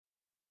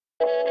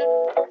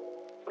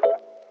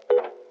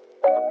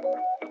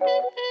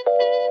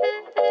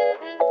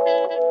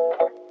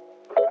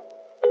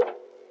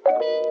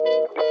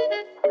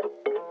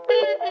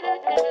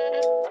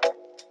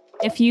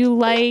If you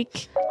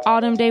like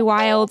Autumn Day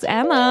Wild's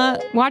Emma,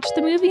 watch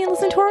the movie and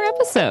listen to our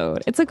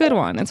episode. It's a good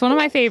one. It's one of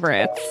my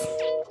favorites.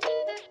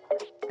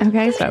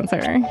 Okay,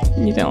 Spencer,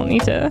 you don't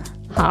need to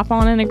hop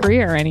on and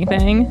agree or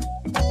anything.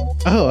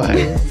 Oh, I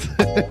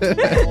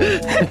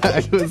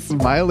was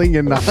smiling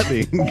and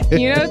nodding.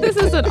 You know, this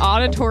is an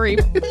auditory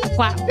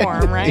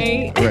platform,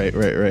 right? Right.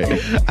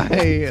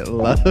 I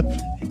love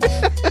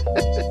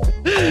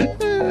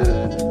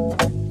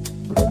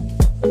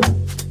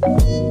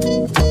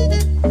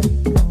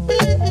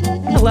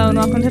Hello and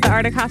welcome to the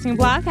Art of Costume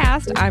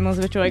Blogcast. I'm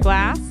Elizabeth Joy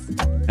Glass.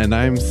 And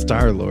I'm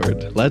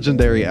Star-Lord,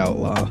 legendary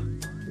outlaw.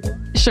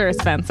 Sure,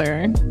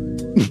 Spencer.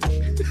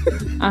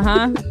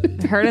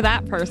 Heard of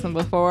that person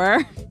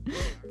before.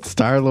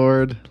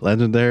 Star-Lord,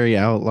 legendary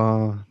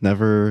outlaw.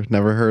 Never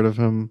heard of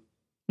him.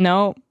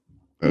 Nope.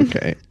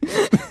 Okay.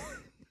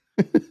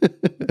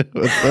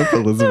 What's up,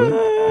 Elizabeth?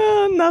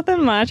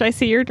 Nothing much. I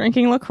see you're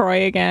drinking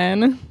LaCroix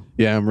again.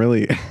 Yeah, I'm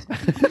really...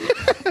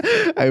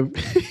 I've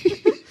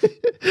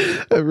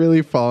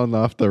really fallen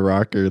off the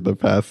rocker the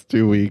past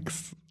 2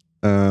 weeks.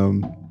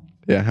 I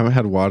haven't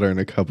had water in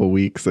a couple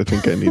weeks. I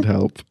think I need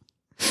help.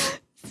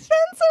 Spencer!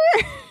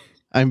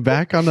 I'm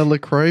back on the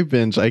LaCroix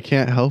binge. I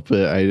can't help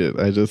it.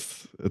 I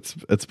just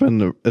it's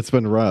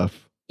been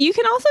rough. You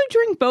can also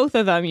drink both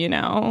of them, you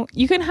know.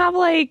 You can have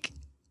like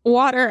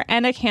water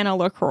and a can of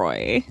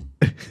LaCroix.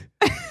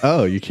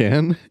 Oh, you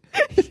can?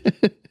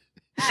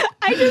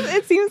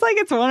 It seems like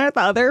it's one or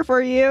the other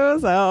for you,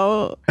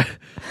 so.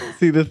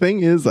 See, the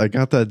thing is, I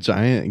got that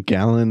giant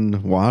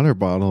gallon water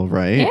bottle,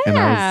 right?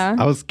 Yeah. And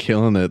I was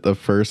killing it the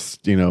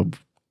first,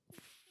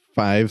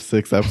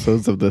 5-6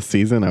 episodes of the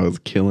season. I was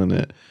killing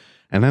it.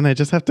 And then I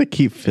just have to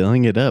keep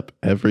filling it up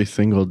every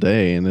single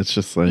day. And it's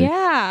just like,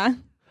 yeah,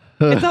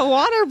 it's a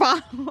water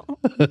bottle.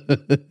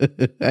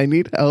 I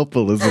need help,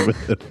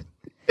 Elizabeth.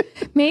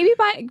 Maybe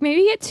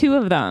get 2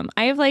 of them.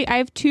 I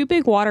have 2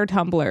 big water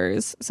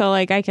tumblers, so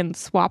like I can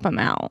swap them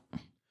out.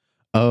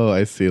 Oh,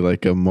 I see.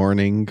 Like a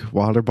morning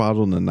water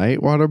bottle and a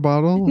night water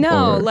bottle?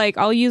 No, like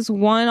I'll use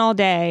one all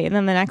day, and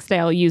then the next day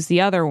I'll use the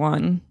other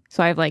one,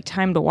 so I have like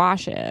time to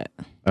wash it.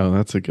 Oh,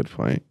 that's a good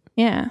point.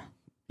 Yeah.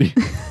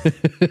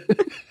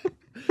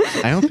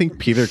 I don't think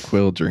Peter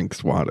Quill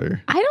drinks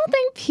water. I don't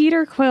think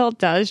Peter Quill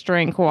does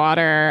drink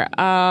water,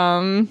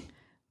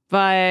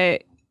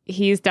 but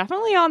he's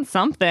definitely on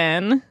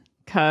something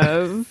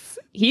because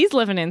he's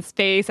living in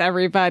space,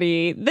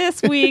 everybody.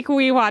 This week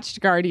we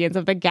watched Guardians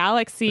of the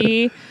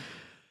Galaxy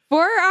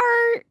for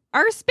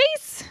our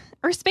space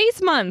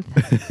month,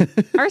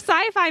 our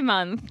sci-fi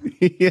month.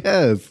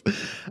 Yes,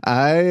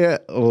 I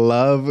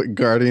love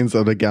Guardians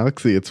of the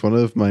Galaxy. It's one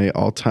of my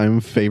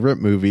all-time favorite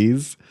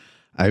movies.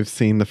 I've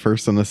seen the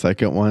first and the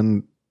second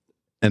one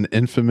an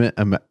infinite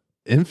amount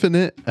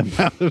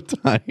of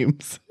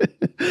times.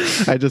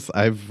 I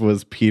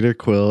was Peter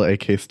Quill,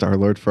 aka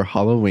Star-Lord, for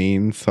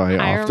Halloween, so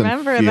I often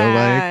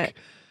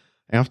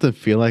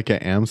feel like I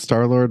am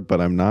Star-Lord, but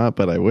I'm not,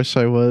 but I wish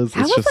I was.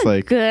 That was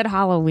a good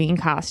Halloween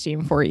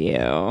costume for you.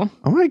 Oh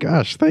my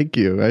gosh, thank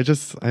you. I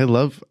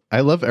love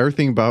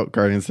everything about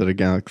Guardians of the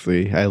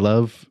Galaxy. I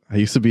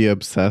used to be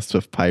obsessed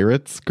with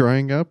pirates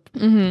growing up.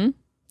 Mm-hmm.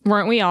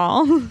 Weren't we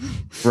all?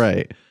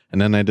 Right. And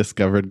then I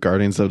discovered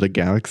Guardians of the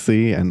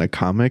Galaxy and the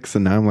comics,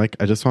 and now I'm like,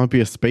 I just want to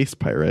be a space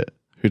pirate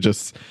who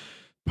just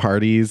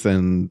parties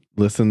and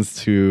listens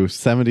to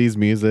 70s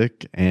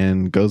music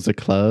and goes to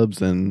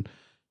clubs and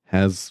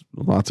has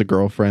lots of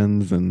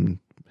girlfriends and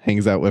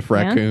hangs out with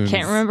raccoons.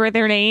 Can't remember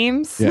their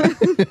names. Yeah.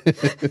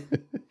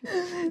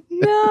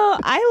 No,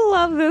 I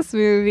love this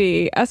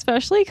movie,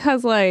 especially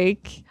because,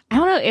 like, I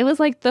don't know, it was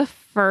like the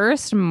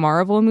first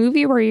Marvel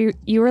movie where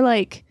you were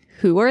like,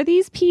 who are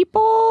these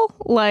people?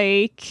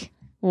 Like,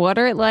 what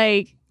are,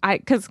 like,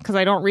 because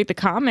I don't read the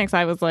comics,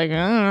 I was like,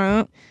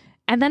 and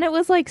then it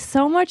was like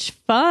so much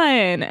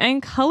fun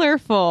and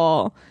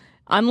colorful.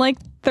 Unlike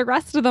the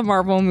rest of the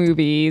Marvel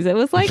movies, it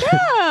was like,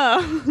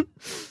 oh.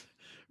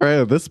 Right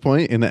at this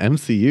point in the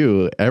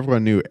MCU,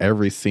 everyone knew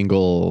every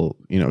single,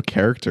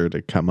 character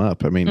to come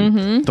up. I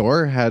mean,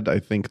 Thor had, I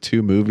think,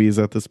 2 movies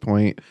at this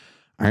point.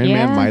 Iron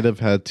Man might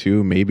have had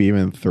 2, maybe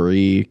even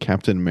 3.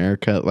 Captain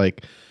America,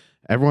 like,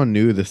 everyone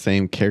knew the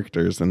same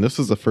characters. And this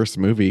was the first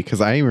movie, because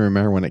I even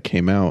remember when it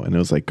came out and it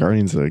was like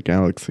Guardians of the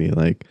Galaxy.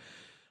 Like,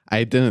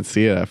 I didn't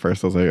see it at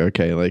first. I was like,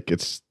 okay, like,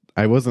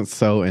 I wasn't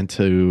so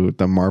into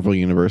the Marvel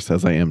universe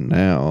as I am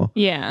now.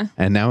 Yeah.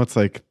 And now it's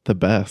like the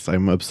best.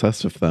 I'm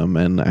obsessed with them.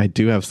 And I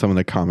do have some of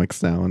the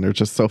comics now, and they're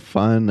just so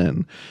fun.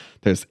 And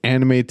there's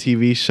anime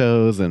TV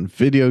shows and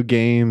video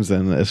games,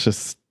 and it's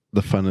just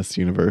the funnest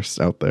universe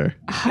out there.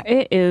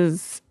 It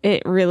is.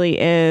 It really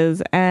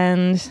is.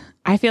 And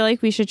I feel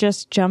like we should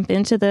just jump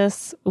into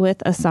this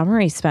with a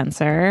summary,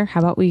 Spencer.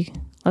 How about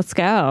let's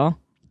go.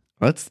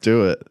 Let's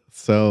do it.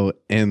 So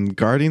in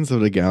Guardians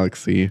of the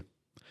Galaxy,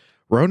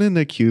 Ronan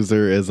the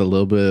Accuser is a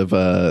little bit of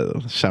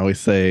a, shall we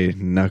say,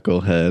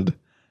 knucklehead.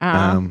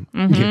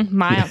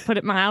 Put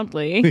it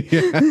mildly.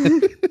 Yeah.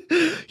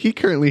 He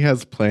currently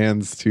has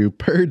plans to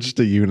purge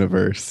the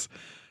universe.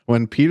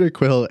 When Peter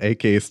Quill,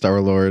 aka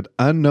Star-Lord,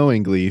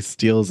 unknowingly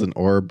steals an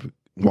orb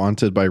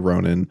wanted by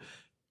Ronan,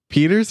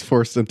 Peter's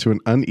forced into an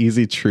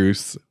uneasy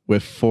truce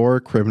with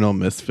 4 criminal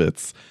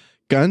misfits: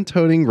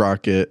 gun-toting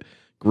Rocket,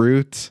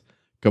 Groot,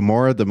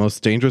 Gamora, the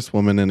most dangerous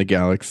woman in the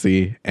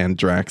galaxy, and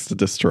Drax the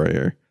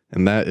Destroyer.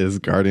 And that is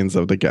Guardians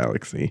of the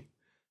Galaxy.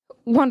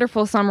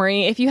 Wonderful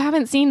summary. If you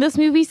haven't seen this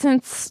movie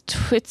since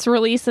its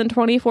release in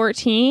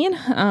 2014,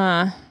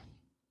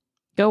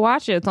 go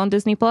watch it. It's on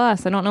Disney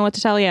Plus. I don't know what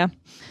to tell you.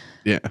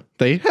 Yeah,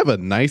 they have a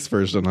nice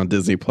version on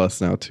Disney Plus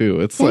now too.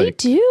 It's they like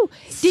do.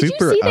 Did you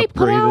see they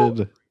put out?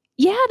 upgraded.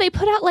 Yeah, they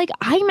put out like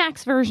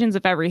IMAX versions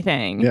of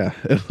everything. Yeah,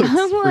 it looks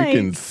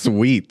freaking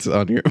sweet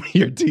on your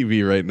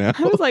TV right now.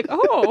 I was like,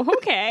 oh,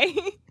 okay.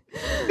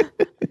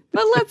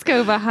 But let's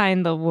go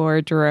behind the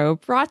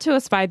wardrobe. Brought to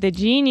us by the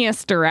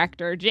genius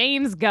director,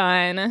 James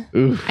Gunn.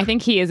 Oof. I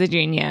think he is a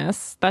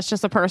genius. That's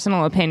just a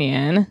personal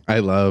opinion. I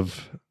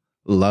love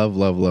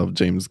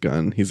James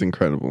Gunn. He's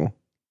incredible.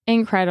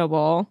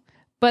 Incredible.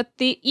 But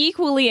the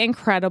equally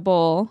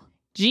incredible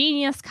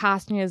genius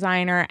costume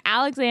designer,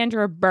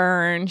 Alexandra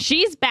Byrne,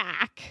 she's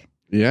back.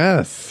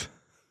 Yes.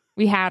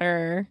 We had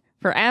her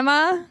for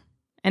Emma,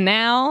 and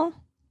now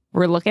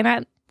we're looking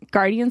at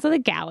Guardians of the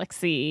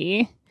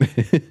Galaxy.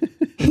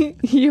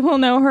 You will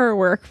know her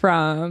work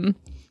from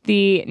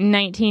the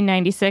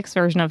 1996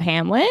 version of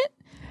Hamlet,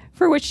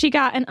 for which she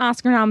got an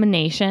Oscar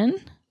nomination.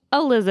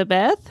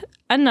 Elizabeth,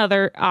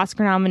 another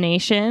Oscar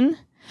nomination.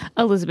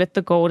 Elizabeth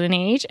the Golden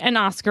Age, an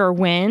Oscar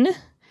win.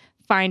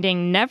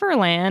 Finding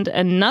Neverland,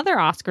 another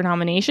Oscar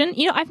nomination.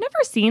 You know, I've never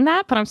seen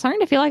that, but I'm starting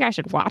to feel like I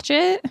should watch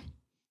it.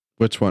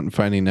 Which one?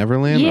 Finding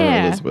Neverland or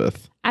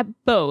Elizabeth?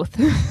 Both.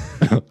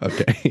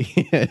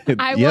 Okay.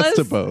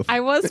 To both. I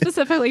was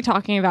specifically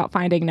talking about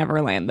Finding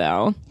Neverland,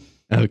 though.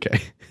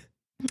 Okay.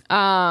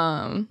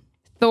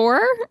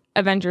 Thor,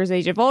 Avengers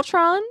Age of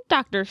Ultron,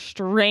 Doctor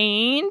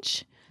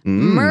Strange,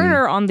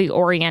 Murder on the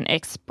Orient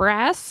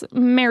Express,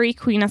 Mary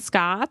Queen of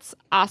Scots,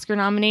 Oscar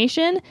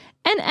nomination,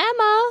 and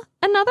Emma,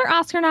 another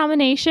Oscar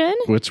nomination.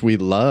 Which we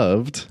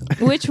loved.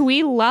 Which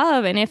we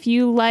love. And if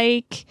you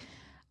like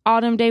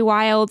Autumn Day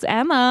Wild's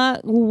Emma,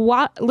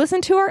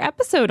 listen to our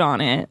episode on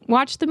it.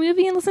 Watch the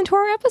movie and listen to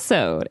our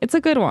episode. It's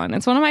a good one.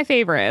 It's one of my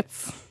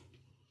favorites.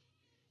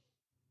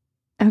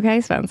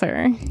 Okay,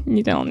 Spencer,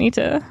 you don't need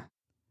to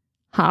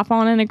hop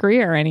on and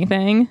agree or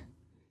anything.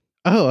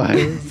 Oh, I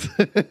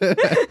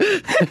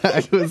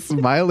was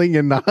smiling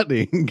and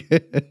nodding.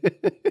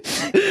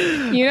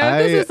 You know,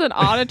 this is an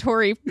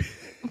auditory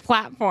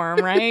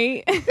platform,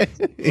 right?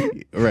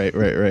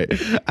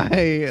 Right.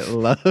 I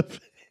love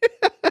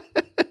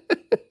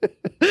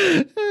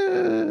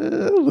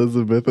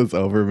Elizabeth is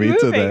over me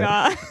today.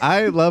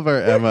 I love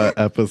our Emma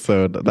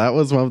episode. That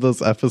was one of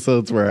those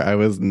episodes where I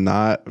was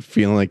not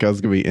feeling like I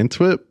was going to be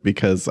into it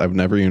because I've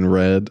never even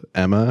read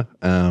Emma.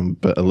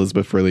 But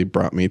Elizabeth really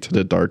brought me to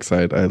the dark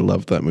side. I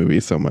love that movie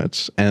so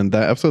much. And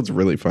that episode's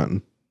really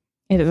fun.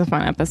 It is a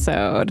fun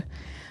episode.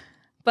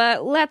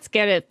 But let's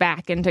get it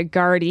back into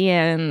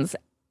Guardians.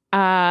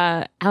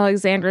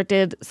 Alexandra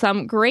did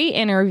some great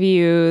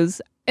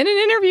interviews. In an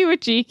interview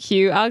with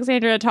GQ,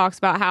 Alexandra talks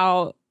about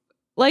how,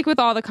 like with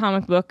all the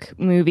comic book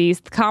movies,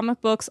 the comic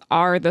books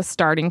are the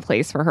starting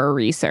place for her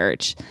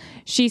research.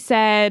 She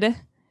said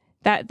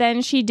that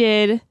then she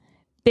did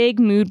big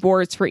mood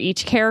boards for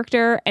each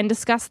character and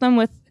discussed them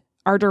with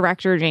our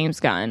director, James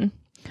Gunn.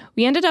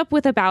 We ended up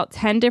with about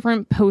 10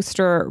 different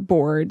poster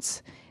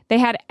boards. They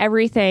had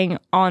everything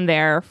on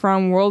there,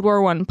 from World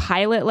War I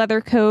pilot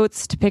leather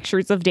coats to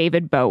pictures of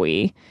David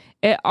Bowie.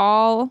 It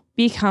all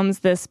becomes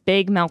this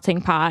big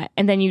melting pot,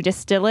 and then you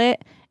distill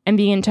it and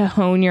begin to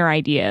hone your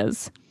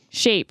ideas.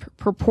 Shape,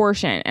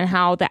 proportion, and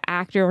how the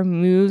actor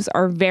moves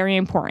are very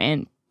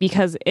important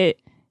because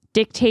it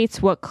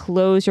dictates what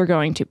clothes you're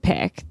going to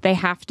pick. They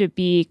have to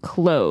be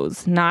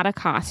clothes, not a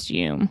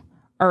costume,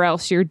 or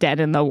else you're dead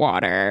in the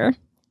water.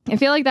 I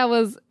feel like that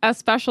was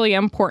especially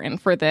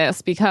important for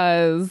this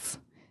because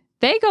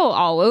they go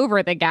all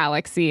over the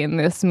galaxy in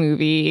this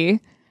movie.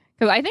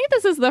 Because I think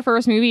this is the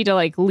first movie to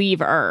like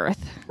leave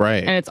Earth.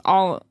 Right. And it's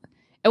all,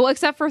 well,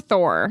 except for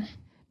Thor.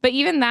 But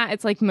even that,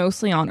 it's like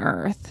mostly on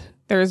Earth.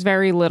 There's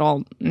very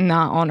little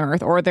not on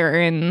Earth, or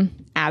they're in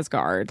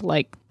Asgard,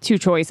 like 2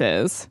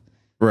 choices.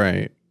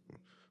 Right.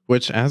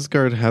 Which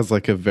Asgard has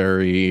like a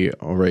very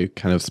already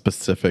kind of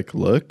specific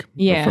look.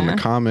 Yeah. But from the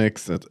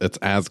comics, it's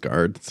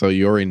Asgard. So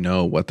you already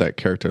know what that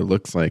character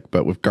looks like.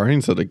 But with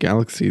Guardians of the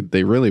Galaxy,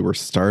 they really were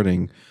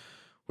starting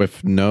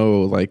with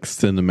no like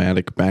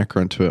cinematic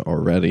background to it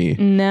already.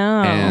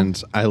 No.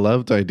 And I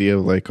love the idea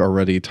of like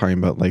already talking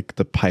about like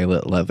the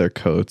pilot leather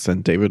coats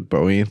and David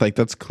Bowie. Like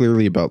that's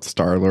clearly about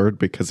Star-Lord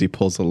because he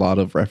pulls a lot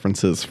of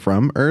references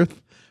from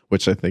Earth,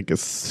 which I think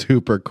is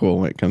super cool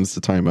when it comes to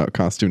talking about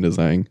costume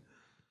design.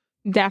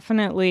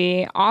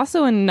 Definitely.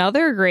 Also,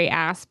 another great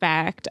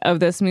aspect of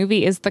this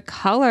movie is the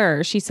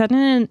color. She said in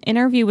an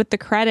interview with the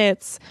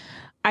credits,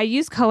 I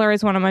use color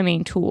as one of my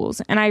main tools.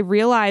 And I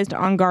realized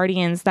on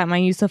Guardians that my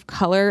use of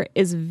color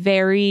is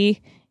very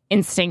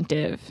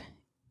instinctive.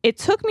 It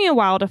took me a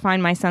while to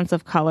find my sense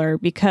of color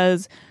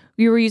because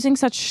we were using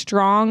such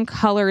strong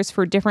colors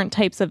for different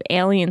types of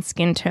alien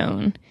skin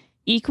tone.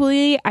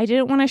 Equally, I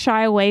didn't want to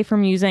shy away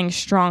from using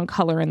strong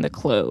color in the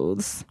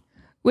clothes,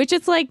 which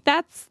it's like,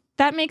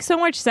 that makes so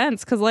much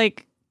sense because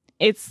like,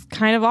 it's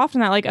kind of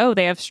often that like, oh,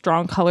 they have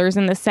strong colors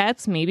in the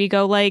sets. Maybe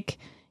go like,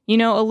 you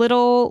know, a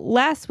little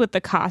less with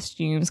the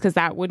costumes because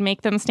that would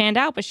make them stand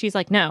out. But she's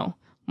like, no,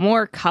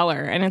 more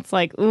color. And it's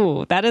like,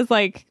 ooh, that is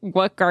like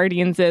what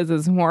Guardians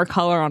is more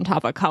color on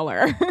top of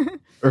color.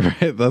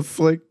 Right. That's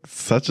like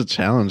such a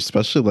challenge,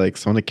 especially like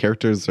some of the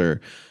characters are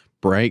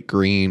bright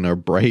green or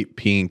bright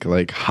pink,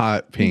 like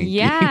hot pink.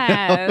 Yes. You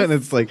know? And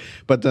it's like,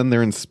 but then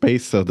they're in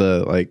space. So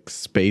the like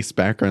space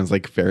background is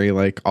like very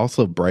like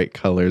also bright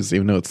colors,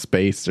 even though it's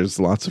space, there's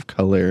lots of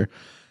color.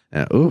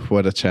 Ooh,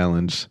 what a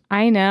challenge.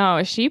 I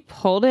know. She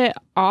pulled it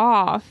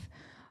off.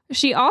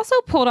 She also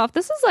pulled off,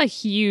 this is a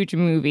huge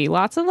movie.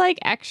 Lots of like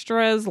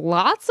extras,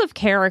 lots of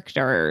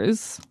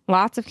characters.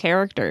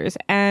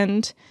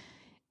 And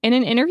in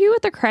an interview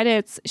with the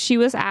credits, she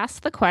was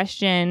asked the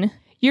question,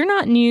 you're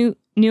not new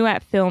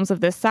at films of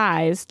this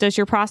size. Does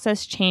your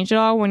process change at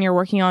all when you're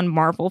working on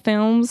Marvel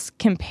films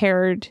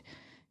compared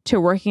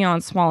to working on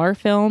smaller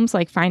films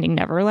like Finding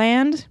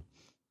Neverland?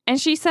 And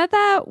she said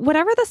that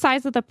whatever the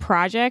size of the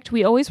project,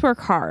 we always work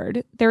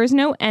hard. There is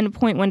no end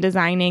point when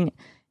designing.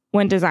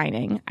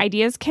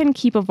 Ideas can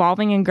keep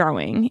evolving and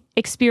growing.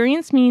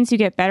 Experience means you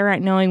get better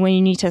at knowing when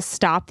you need to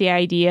stop the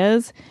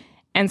ideas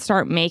and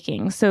start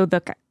making so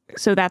that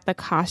the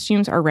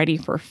costumes are ready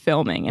for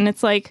filming. And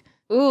it's like,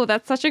 ooh,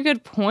 that's such a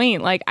good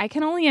point. Like, I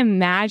can only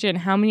imagine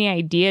how many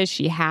ideas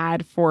she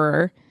had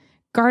for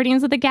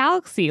Guardians of the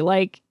Galaxy.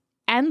 Like,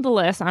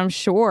 endless, I'm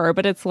sure.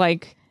 But it's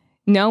like,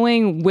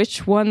 knowing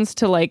which ones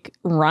to like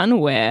run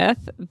with,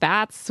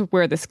 that's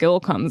where the skill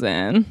comes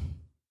in.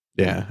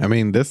 Yeah, I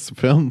mean, this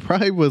film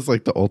probably was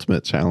like the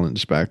ultimate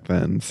challenge back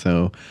then.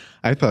 So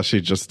I thought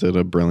she just did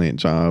a brilliant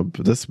job.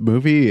 This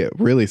movie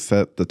really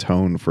set the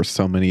tone for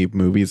so many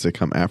movies that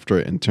come after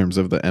it in terms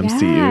of the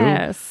MCU.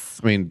 Yes.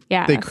 I mean,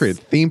 They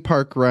created theme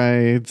park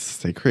rides,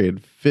 they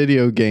created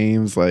video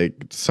games,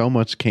 like so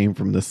much came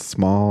from this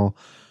small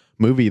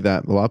movie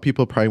that a lot of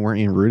people probably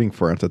weren't even rooting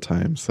for at the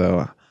time.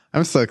 So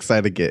I'm so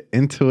excited to get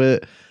into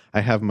it. I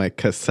have my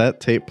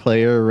cassette tape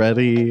player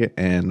ready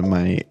and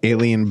my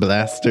alien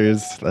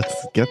blasters.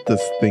 Let's get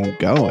this thing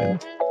going.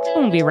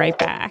 We'll be right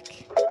back.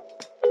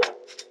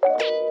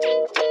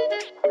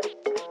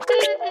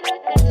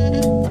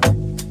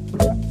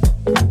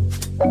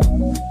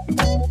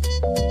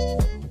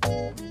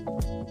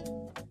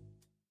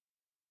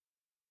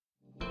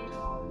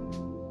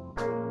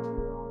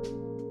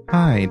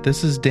 Hi,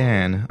 this is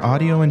Dan,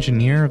 audio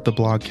engineer of the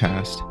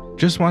Blogcast.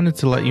 Just wanted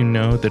to let you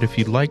know that if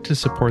you'd like to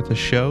support the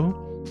show,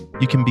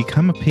 you can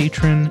become a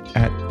patron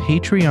at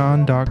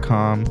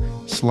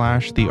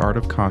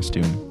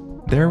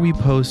patreon.com/theartofcostume. There we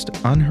post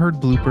unheard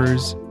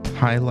bloopers,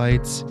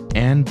 highlights,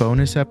 and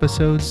bonus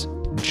episodes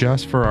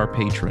just for our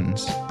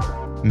patrons.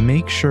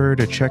 Make sure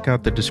to check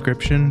out the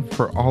description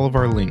for all of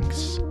our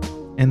links.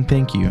 And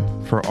thank you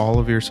for all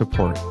of your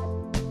support.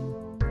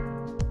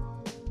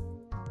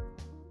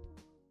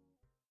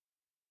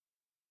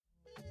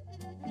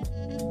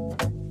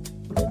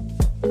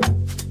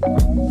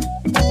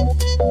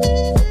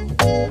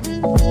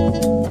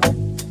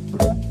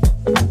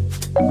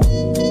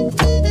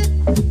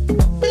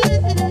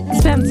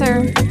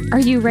 Spencer, are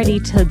you ready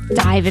to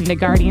dive into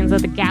Guardians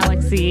of the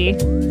Galaxy?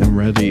 I'm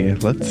ready.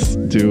 Let's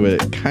do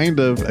it. Kind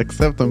of,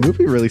 except the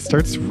movie really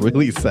starts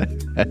really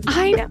sad.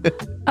 I know.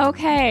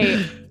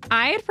 Okay.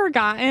 I had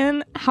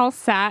forgotten how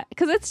sad,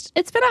 because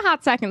it's been a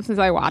hot second since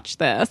I watched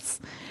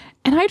this.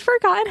 And I'd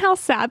forgotten how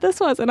sad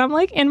this was. And I'm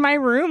like in my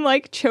room,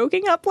 like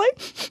choking up, like,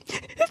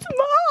 it's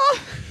Mom.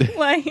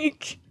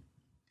 Like,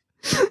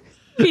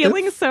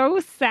 feeling so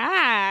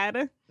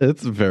sad.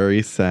 It's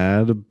very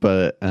sad,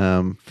 but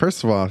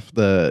first of all,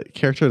 the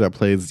character that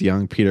plays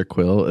young Peter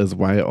Quill is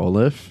Wyatt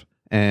Oleff,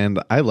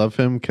 and I love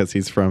him because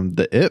he's from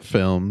the It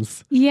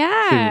films.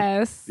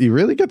 Yes. So you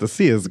really get to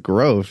see his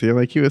growth. You're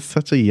like, he was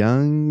such a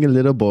young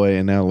little boy,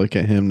 and now look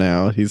at him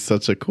now. He's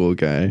such a cool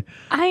guy.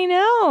 I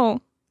know.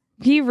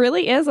 He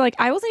really is. Like,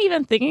 I wasn't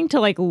even thinking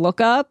to like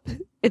look up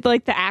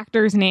like the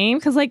actor's name,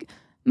 because like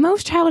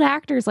most child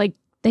actors, like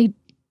they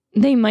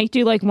might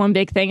do like one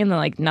big thing and then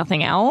like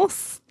nothing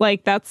else.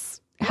 Like that's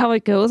how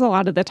it goes a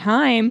lot of the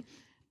time.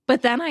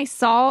 But then I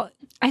saw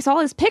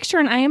his picture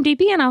in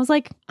IMDb and I was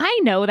like, I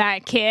know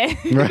that kid.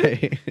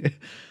 Right.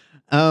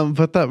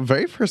 But that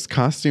very first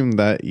costume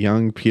that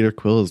young Peter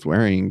Quill is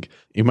wearing,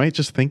 you might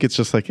just think it's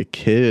just like a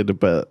kid,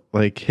 but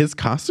like his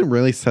costume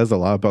really says a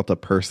lot about the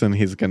person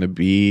he's going to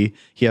be.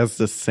 He has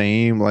the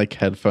same like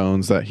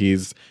headphones that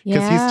because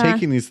he's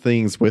taking these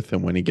things with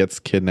him when he gets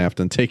kidnapped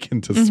and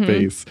taken to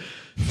space.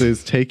 So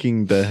he's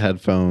taking the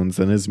headphones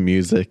and his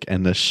music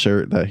and the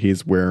shirt that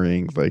he's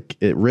wearing. Like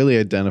it really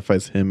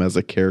identifies him as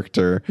a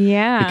character.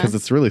 Yeah. Because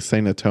it's really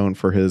setting a tone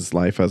for his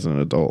life as an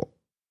adult.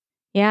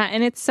 Yeah,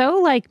 and it's so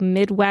like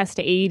Midwest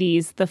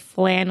 80s, the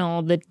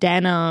flannel, the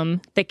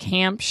denim, the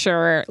camp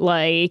shirt,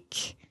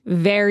 like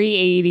very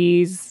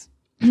 80s,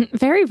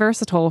 very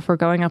versatile for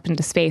going up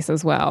into space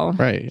as well.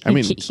 Right.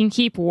 He can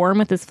keep warm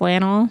with his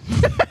flannel.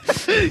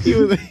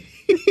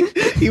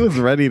 he was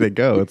ready to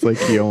go. It's like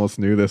he almost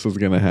knew this was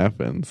going to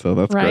happen. So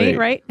that's great.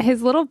 Right.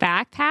 His little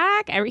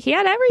backpack, he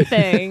had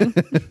everything.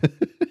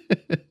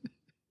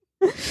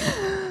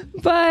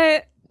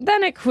 But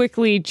then it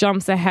quickly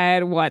jumps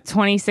ahead,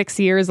 26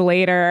 years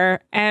later,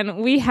 and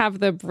we have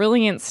the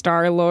brilliant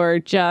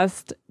Star-Lord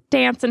just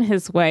dancing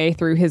his way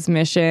through his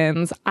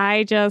missions.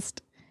 I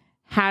just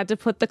had to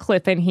put the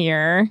clip in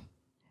here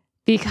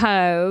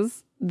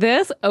because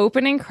this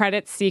opening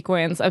credits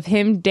sequence of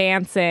him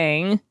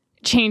dancing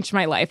changed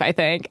my life, I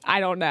think. I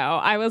don't know.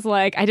 I was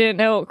like, I didn't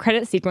know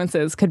credit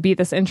sequences could be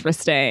this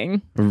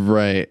interesting.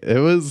 Right. It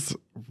was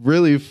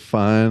really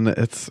fun.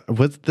 This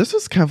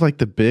was kind of like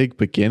the big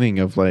beginning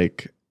of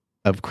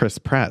Chris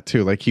Pratt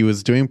too. Like he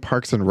was doing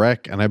Parks and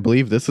Rec, and I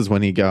believe this is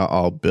when he got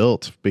all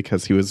built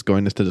because he was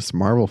going into this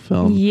Marvel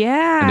film.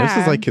 Yeah. And this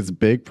was like his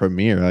big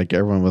premiere. Like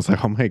everyone was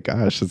like, oh my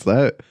gosh, is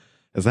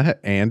that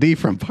Andy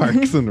from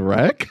Parks and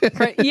Rec?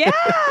 Yeah.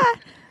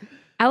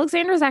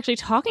 Alexander was actually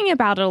talking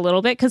about it a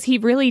little bit because he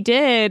really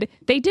did.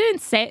 They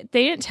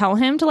didn't tell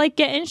him to like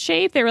get in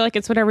shape. They were like,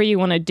 it's whatever you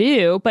want to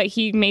do. But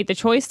he made the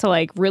choice to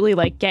like really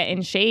like get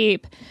in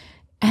shape.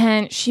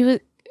 And she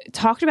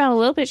talked about it a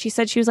little bit. She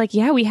said she was like,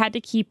 yeah, we had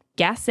to keep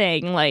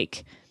guessing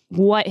like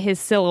what his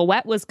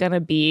silhouette was going to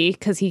be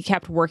because he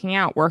kept working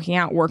out.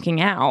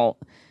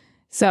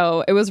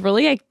 So it was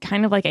really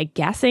kind of like a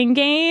guessing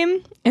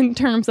game in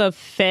terms of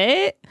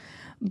fit.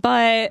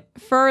 But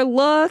for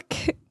look,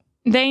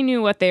 they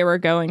knew what they were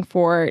going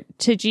for.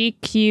 To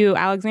GQ,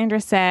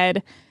 Alexandra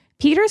said,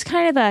 Peter's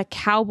kind of a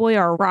cowboy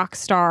or a rock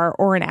star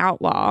or an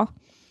outlaw.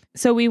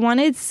 So we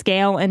wanted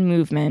scale and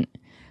movement.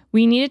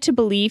 We needed to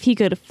believe he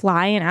could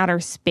fly in outer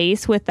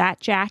space with that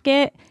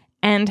jacket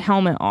and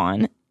helmet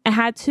on. It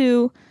had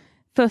to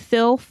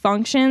fulfill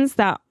functions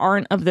that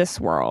aren't of this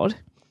world.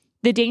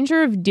 The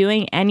danger of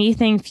doing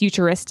anything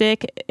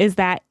futuristic is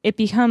that it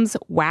becomes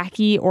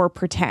wacky or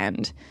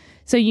pretend.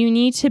 So you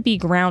need to be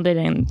grounded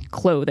in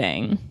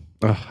clothing.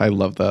 Oh, I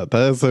love that.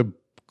 That is a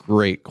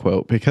great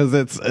quote because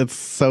it's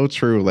so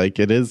true. Like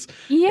it is.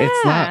 Yeah.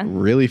 It's not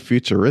really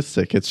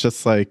futuristic. It's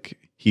just like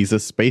he's a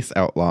space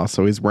outlaw,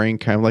 so he's wearing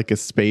kind of like a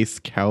space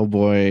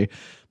cowboy,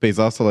 but he's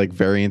also like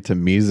very into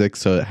music,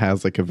 so it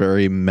has like a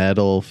very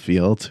metal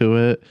feel to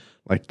it.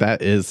 Like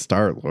that is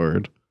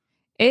Star-Lord.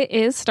 It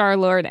is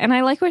Star-Lord, and I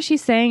like what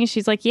she's saying.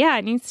 She's like, yeah,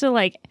 it needs to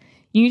like.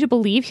 You need to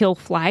believe he'll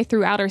fly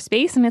through outer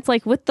space, and it's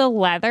like with the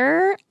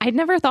leather. I'd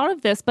never thought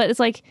of this, but it's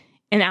like.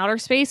 In outer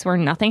space where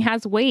nothing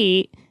has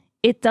weight,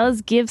 it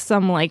does give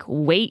some like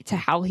weight to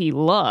how he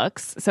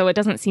looks. So it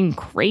doesn't seem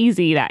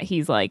crazy that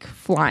he's like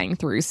flying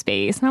through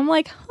space. And I'm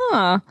like,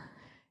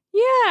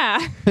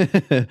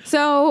 yeah.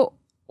 So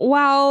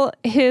while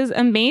his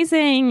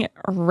amazing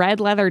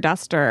red leather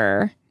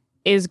duster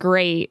is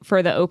great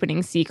for the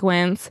opening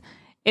sequence,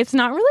 it's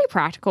not really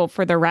practical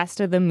for the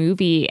rest of the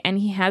movie. And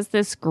he has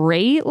this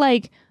great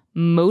like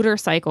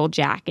motorcycle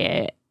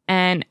jacket.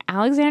 And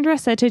Alexandra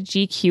said to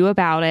GQ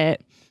about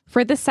it,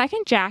 for the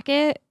second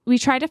jacket, we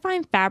tried to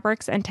find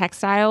fabrics and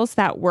textiles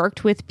that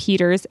worked with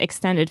Peter's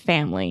extended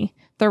family,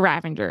 the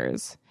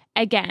Ravengers.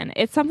 Again,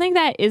 it's something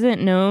that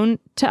isn't known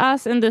to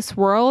us in this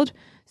world,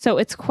 so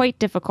it's quite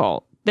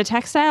difficult. The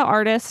textile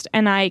artist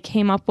and I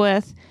came up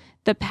with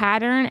the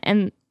pattern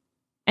and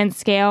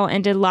scale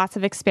and did lots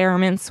of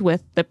experiments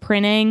with the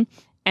printing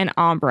and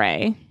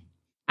ombre.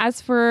 As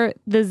for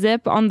the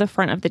zip on the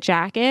front of the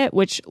jacket,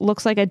 which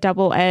looks like a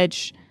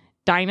double-edged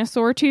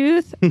dinosaur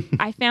tooth,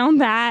 I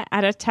found that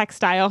at a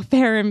textile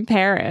fair in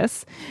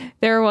Paris.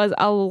 There was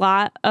a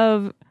lot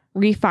of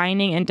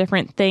refining and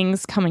different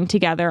things coming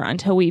together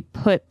until we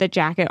put the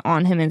jacket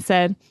on him and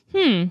said,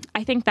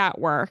 I think that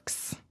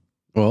works.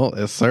 Well,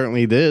 it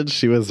certainly did.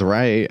 She was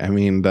right. I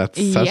mean, that's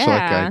such like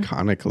an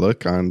iconic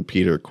look on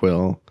Peter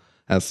Quill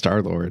as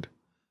Star-Lord.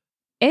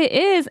 It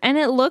is, and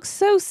it looks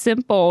so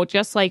simple,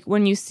 just like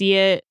when you see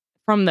it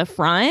from the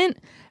front.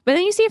 But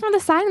then you see it from the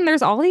side and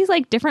there's all these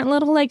like different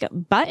little like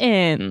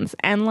buttons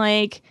and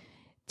like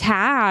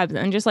tabs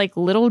and just like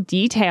little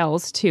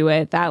details to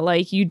it that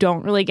like you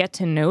don't really get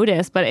to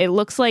notice, but it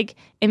looks like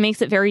it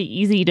makes it very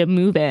easy to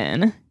move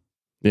in.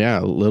 Yeah,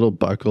 little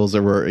buckles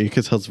are you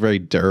could tell it's very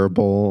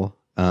durable,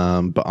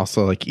 but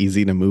also like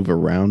easy to move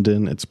around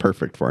in. It's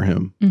perfect for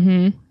him.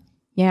 Mm-hmm.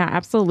 Yeah,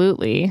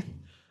 absolutely.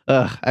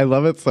 I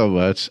love it so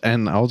much.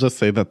 And I'll just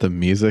say that the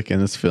music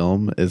in this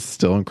film is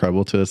still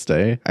incredible to this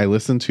day. I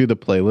listen to the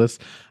playlist,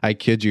 I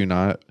kid you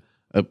not,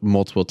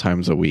 multiple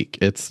times a week.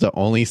 It's the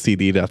only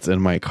CD that's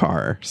in my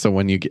car. So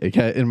when you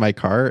get in my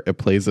car, it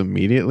plays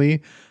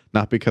immediately.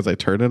 Not because I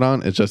turn it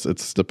on. It's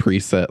the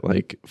preset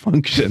like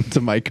function to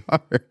my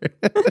car.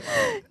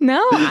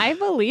 No, I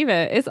believe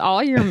it. It's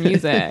all your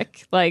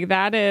music. Like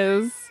that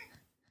is...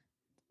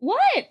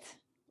 What?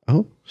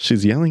 Oh,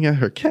 she's yelling at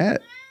her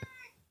cat.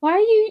 Why are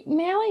you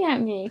meowing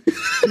at me?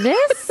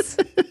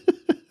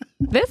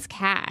 This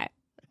cat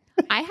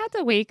I had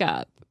to wake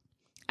up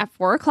at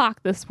 4:00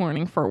 this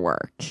morning for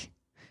work.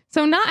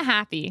 So not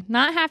happy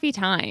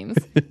times.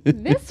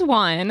 This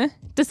one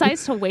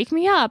decides to wake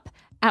me up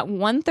at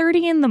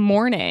 1:30 in the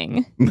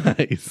morning.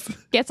 Nice.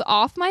 Gets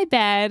off my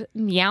bed,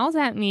 meows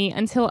at me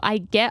until I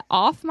get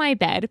off my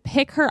bed,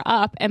 pick her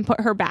up, and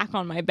put her back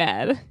on my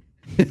bed.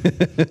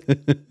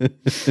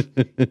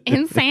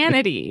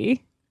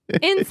 Insanity.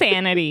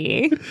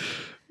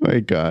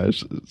 My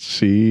gosh.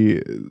 She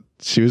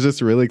was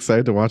just really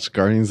excited to watch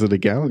Guardians of the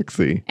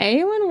Galaxy.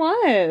 Eowyn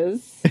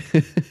was.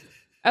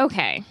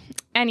 Okay.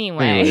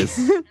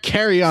 Anyways,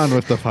 carry on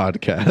with the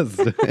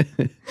podcast.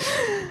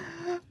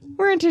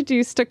 We're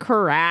introduced to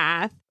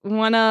Korath,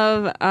 one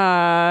of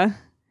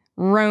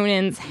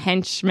Ronan's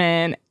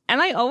henchmen.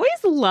 And I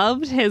always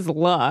loved his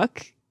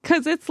look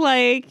because it's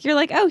like, you're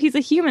like, oh, he's a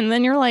human.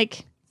 Then you're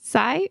like,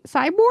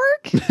 cyborg?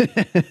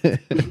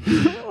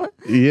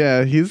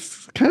 Yeah,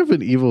 he's kind of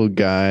an evil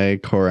guy,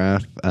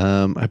 Korath.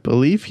 I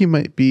believe he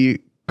might be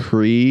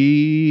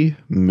Kree,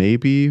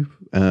 maybe.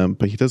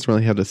 But he doesn't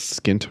really have the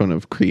skin tone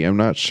of Kree. I'm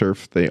not sure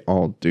if they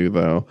all do,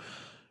 though.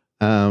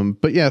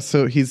 But yeah,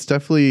 so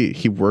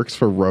he works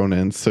for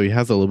Ronan, so he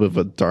has a little bit of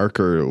a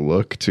darker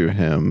look to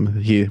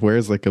him. He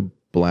wears like a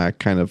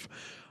black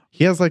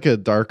he has like a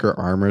darker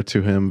armor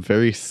to him,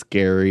 very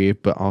scary,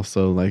 but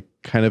also like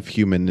kind of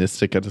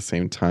humanistic at the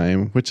same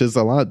time, which is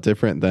a lot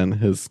different than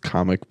his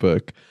comic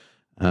book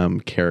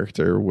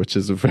character, which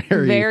is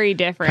very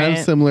different. Kind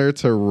of similar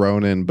to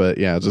Ronan, but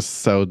yeah, just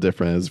so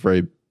different. It's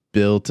very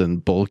built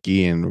and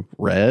bulky and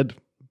red.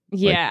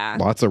 Yeah.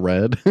 Like, lots of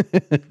red.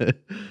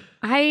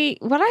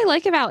 What I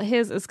like about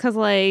his is because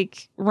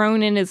like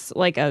Ronan is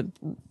like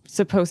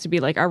supposed to be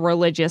like a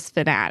religious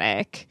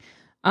fanatic.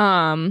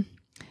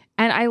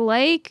 And I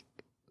like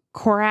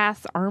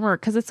Korath's armor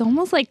because it's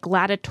almost like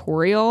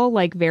gladiatorial,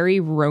 like very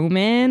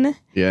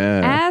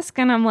Roman-esque.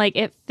 And I'm like,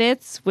 it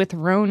fits with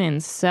Ronan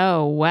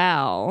so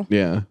well.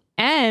 Yeah.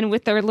 And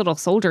with their little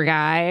soldier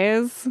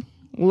guys.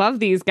 Love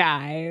these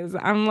guys.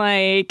 I'm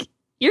like,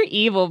 you're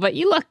evil, but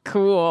you look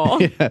cool.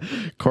 Yeah.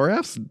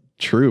 Korath's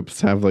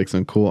troops have like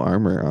some cool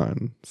armor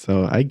on.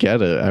 So I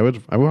get it. I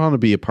would want to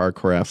be a part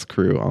of Korath's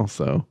crew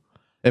also.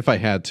 If I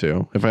had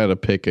to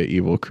pick an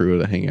evil crew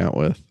to hang out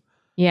with.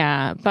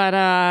 Yeah,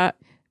 but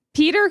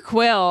Peter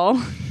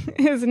Quill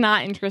is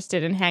not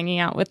interested in hanging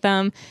out with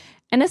them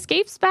and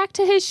escapes back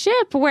to his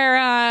ship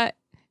where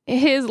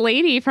his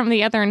lady from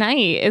the other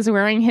night is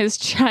wearing his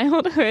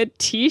childhood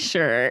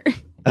t-shirt.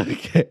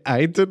 Okay,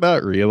 I did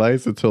not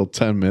realize until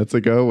 10 minutes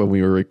ago when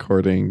we were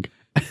recording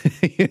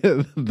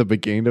the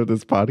beginning of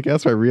this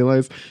podcast, I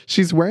realized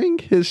she's wearing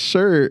his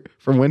shirt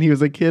from when he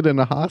was a kid in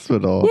a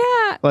hospital.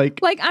 Yeah. Like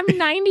I'm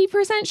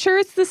 90% sure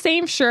it's the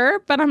same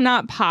shirt, but I'm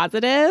not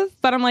positive.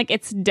 But I'm like,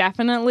 it's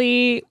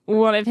definitely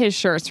one of his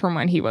shirts from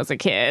when he was a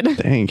kid.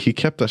 Dang, he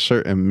kept the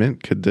shirt in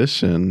mint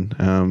condition.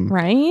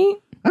 Right?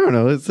 I don't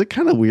know. Is it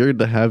kind of weird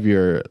to have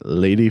your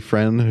lady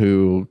friend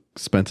who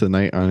spent the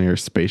night on your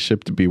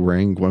spaceship to be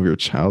wearing one of your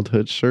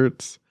childhood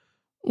shirts?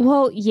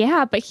 Well,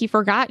 yeah, but he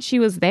forgot she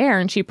was there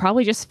and she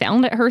probably just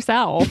found it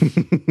herself.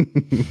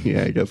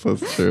 Yeah, I guess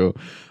that's true.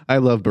 I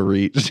love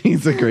Barit.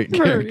 She's a great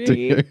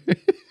character.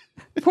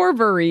 Poor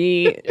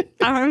Barit.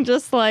 I'm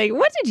just like,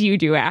 what did you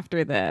do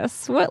after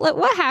this?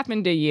 What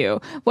happened to you?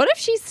 What if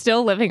she's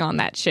still living on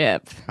that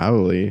ship?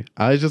 Probably.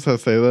 I just have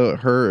to say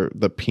though,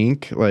 the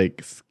pink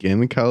like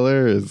skin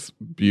color is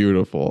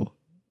beautiful.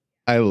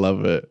 I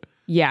love it.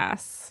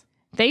 Yes.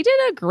 They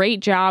did a great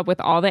job with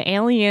all the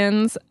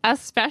aliens,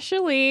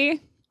 especially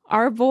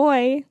our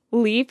boy,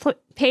 Lee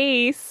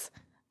Pace,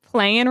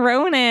 playing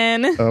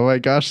Ronan. Oh my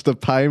gosh, the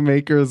Pie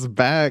Maker's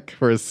back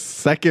for his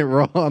second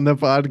role on the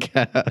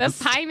podcast.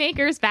 The Pie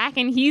Maker's back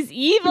and he's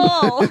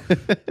evil.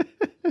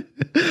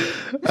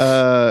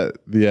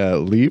 Yeah,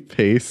 Lee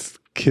Pace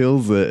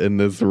kills it in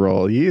this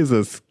role. He is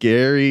a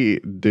scary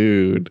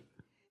dude.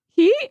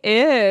 He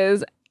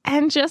is.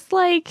 And just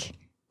like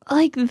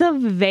the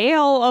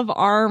veil of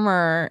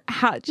armor,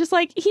 just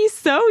like he's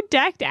so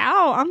decked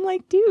out. I'm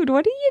like, dude,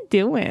 what are you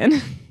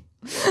doing?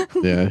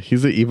 Yeah,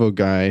 he's an evil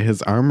guy.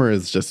 His armor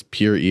is just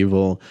pure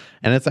evil.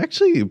 And it's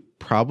actually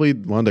probably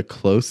one of the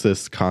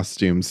closest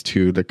costumes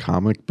to the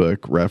comic book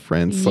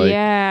reference.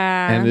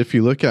 Yeah. And if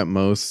you look at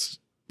most,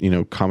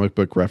 comic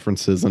book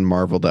references in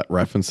Marvel that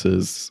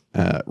references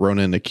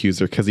Ronan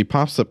Accuser, because he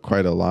pops up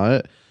quite a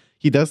lot,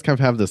 he does kind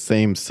of have the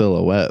same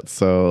silhouette.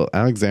 So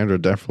Alexandra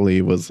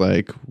definitely was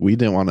like, we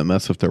didn't want to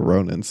mess with the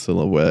Ronan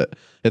silhouette.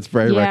 It's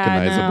very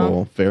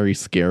recognizable, very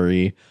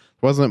scary.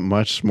 Wasn't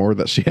much more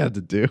that she had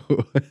to do.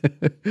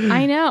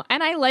 I know.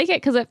 And I like it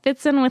because it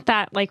fits in with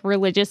that like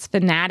religious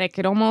fanatic.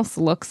 It almost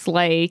looks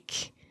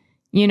like,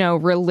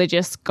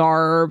 religious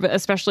garb,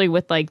 especially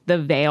with like the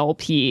veil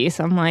piece.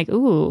 I'm like,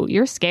 ooh,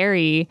 you're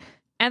scary.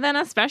 And then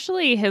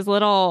especially his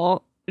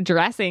little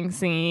dressing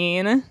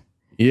scene.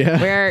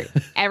 Yeah. Where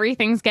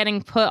everything's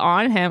getting put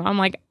on him. I'm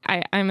like,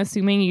 I'm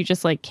assuming you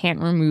just like can't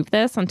remove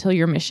this until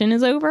your mission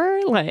is over.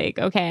 Like,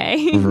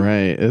 okay.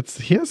 Right.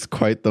 He has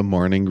quite the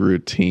morning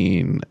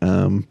routine.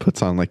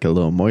 Puts on like a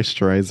little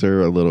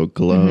moisturizer, a little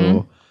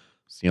glow.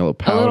 yellow A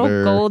powder.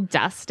 little gold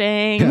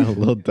dusting. Yeah, a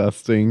little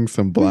dusting,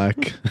 some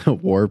black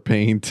war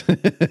paint.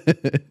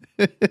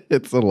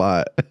 It's a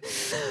lot.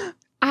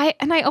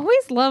 I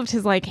always loved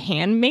his like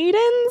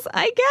handmaidens,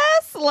 I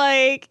guess.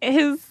 Like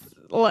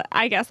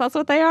I guess that's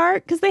what they are,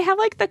 because they have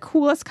like the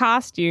coolest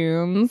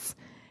costumes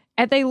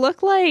and they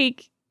look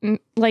like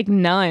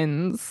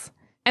nuns,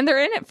 and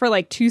they're in it for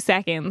like 2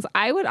 seconds.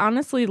 I would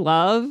honestly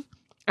love,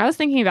 I was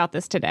thinking about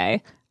this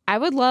today, I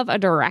would love a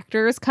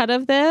director's cut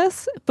of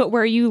this, but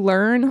where you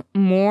learn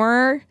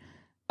more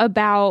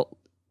about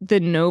the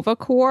Nova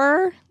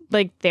Corps,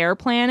 like their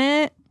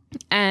planet,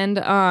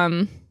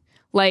 and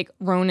like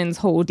Ronan's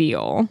whole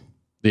deal.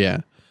 Yeah.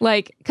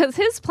 Like, because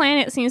his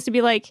planet seems to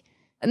be like,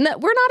 we're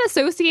not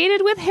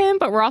associated with him,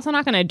 but we're also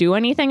not going to do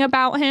anything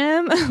about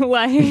him.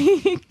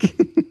 Like,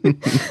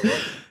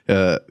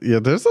 yeah,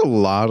 there's a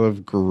lot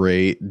of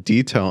great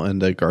detail in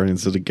the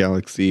Guardians of the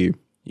Galaxy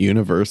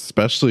universe,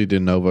 especially the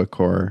Nova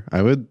Corps.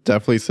 I would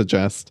definitely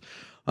suggest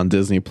on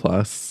Disney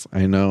Plus.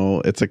 I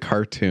know it's a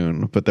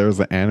cartoon, but there was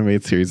an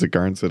animated series of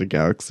Guardians of the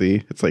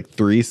Galaxy. It's like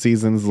 3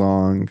 seasons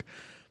long.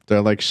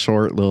 They're like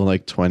short little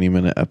like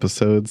 20-minute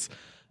episodes.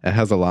 It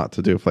has a lot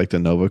to do with like the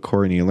Nova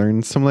Corps, and you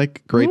learn some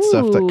like great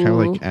stuff that kind of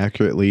like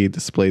accurately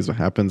displays what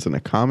happens in the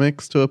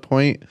comics to a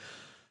point.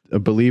 I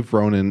believe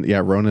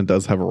Ronan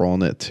does have a role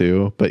in it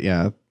too. But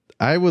yeah,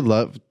 I would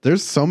love,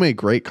 there's so many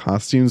great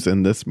costumes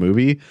in this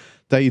movie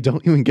that you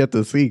don't even get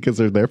to see because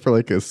they're there for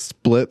like a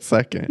split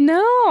second.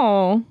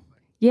 no.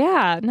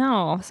 Yeah,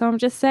 no. So I'm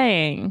just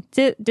saying,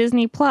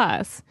 Disney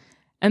Plus,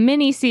 a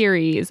mini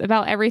series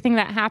about everything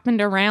that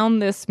happened around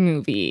this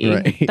movie,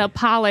 Right. the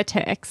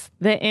politics,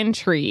 the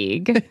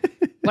intrigue,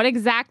 what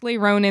exactly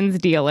Ronan's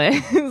deal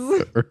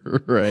is.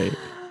 Right.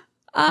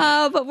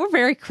 But we're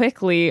very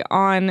quickly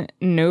on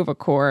Nova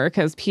Corps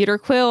because Peter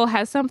Quill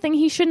has something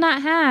he should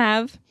not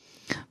have.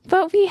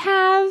 But we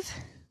have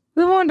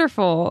the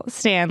wonderful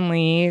Stan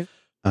Lee.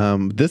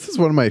 This is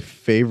one of my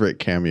favorite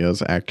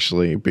cameos,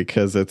 actually,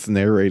 because it's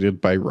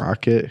narrated by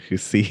Rocket, who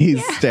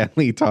sees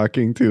Stanley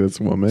talking to this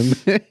woman.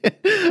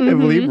 I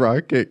believe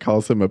Rocket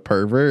calls him a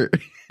pervert.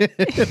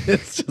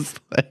 It's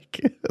just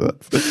like,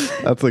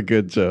 that's a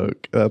good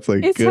joke. It's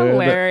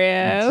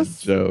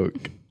Hilarious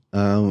joke.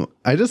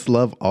 I just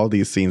love all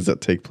these scenes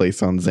that take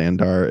place on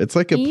Xandar. It's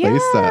like a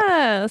place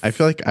that I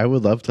feel like I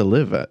would love to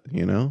live at,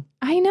 you know?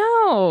 I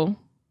know.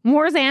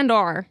 More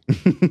Xandar.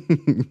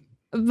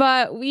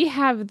 But we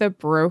have the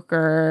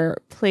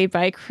broker, played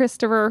by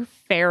Christopher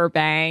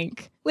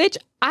Fairbank, which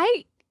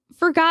I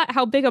forgot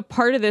how big a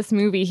part of this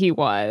movie he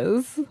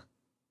was.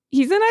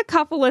 He's in a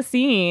couple of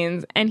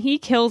scenes and he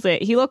kills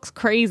it. He looks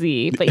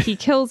crazy, but he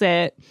kills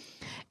it.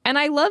 And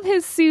I love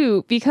his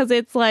suit because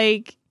it's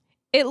like,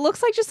 it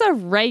looks like just a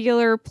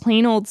regular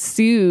plain old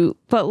suit,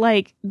 but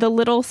like the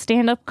little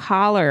stand-up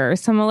collar,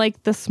 some of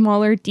like the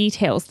smaller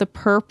details, the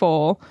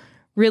purple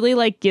really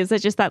like gives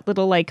it just that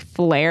little like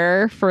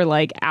flair for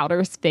like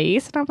outer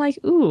space. And I'm like,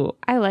 ooh,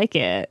 I like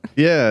it.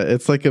 Yeah,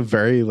 it's like a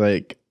very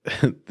like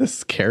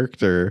this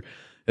character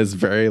is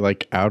very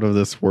like out of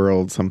this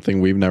world,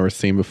 something we've never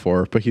seen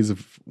before, but he's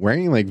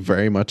wearing like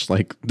very much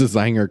like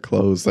designer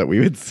clothes that we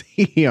would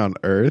see on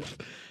Earth.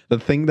 The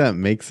thing that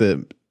makes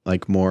it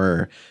like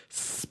more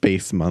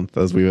space month,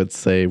 as we would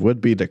say, would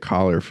be the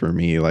collar for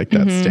me. Like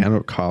that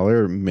stand-up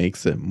collar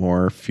makes it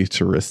more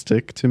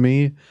futuristic to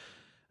me.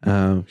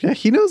 Yeah,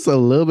 he knows a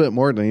little bit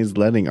more than he's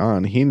letting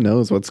on. He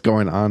knows what's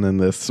going on in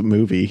this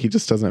movie. He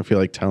just doesn't feel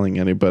like telling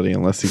anybody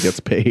unless he gets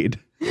paid.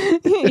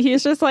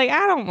 He's just like,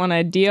 I don't want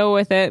to deal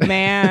with it,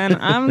 man.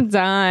 I'm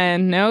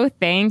done. No,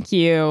 thank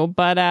you.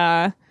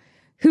 But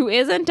who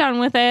isn't done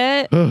with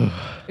it?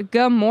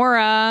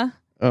 Gamora.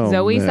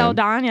 Zoe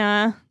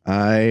Saldana.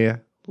 I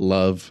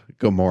love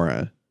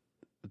Gamora.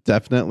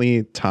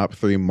 Definitely top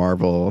 3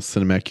 Marvel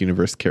Cinematic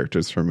Universe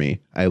characters for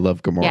me. I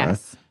love Gamora.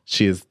 Yes.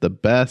 She is the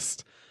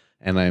best.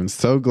 And I'm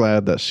so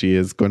glad that she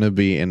is going to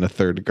be in the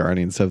 3rd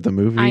Guardians of the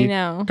movie. I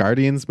know.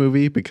 Guardians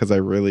movie, because I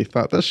really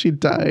thought that she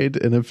died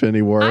in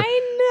Infinity War. I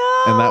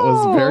know. And that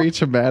was very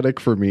traumatic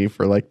for me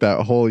for like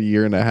that whole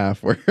year and a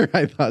half where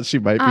I thought she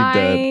might be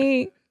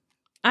dead.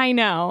 I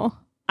know.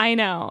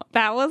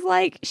 That was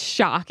like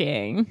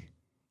shocking.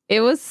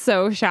 It was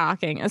so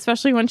shocking,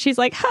 especially when she's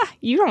like, ha,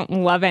 you don't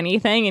love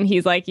anything. And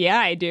he's like, yeah,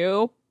 I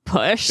do.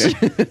 Push.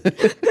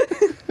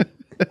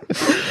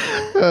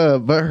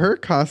 But her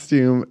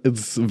costume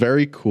is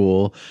very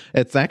cool.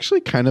 It's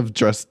actually kind of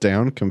dressed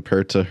down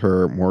compared to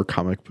her more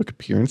comic book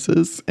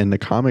appearances. In the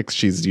comics,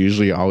 she's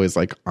usually always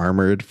like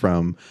armored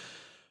from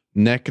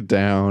neck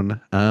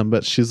down,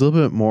 but she's a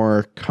little bit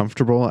more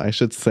comfortable, I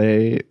should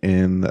say,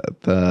 in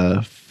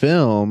the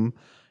film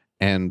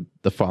and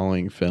the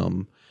following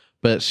film.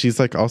 But she's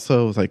like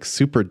also like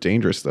super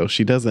dangerous though.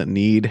 She doesn't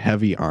need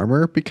heavy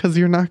armor because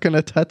you're not going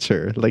to touch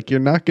her. Like you're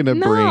not going to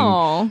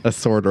bring a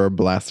sword or a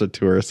blaster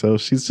to her. So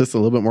she's just a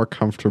little bit more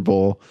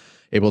comfortable,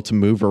 able to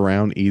move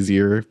around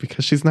easier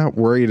because she's not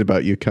worried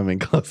about you coming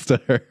close to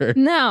her.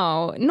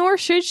 No, nor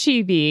should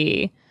she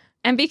be.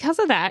 And because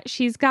of that,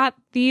 she's got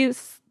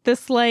this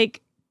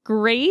like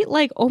great,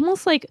 like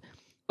almost like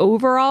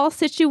overall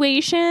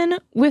situation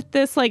with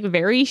this like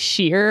very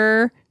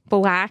sheer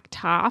black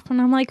top.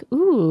 And I'm like,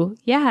 ooh,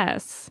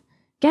 yes.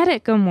 Get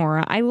it,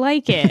 Gamora. I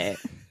like it.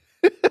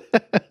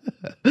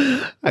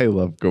 I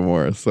love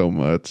Gamora so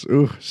much.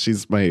 Ooh,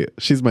 she's my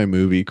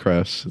movie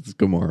crush. It's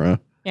Gamora.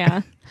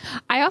 Yeah.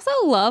 I also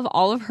love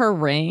all of her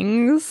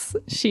rings.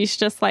 She's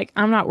just like,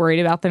 I'm not worried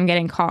about them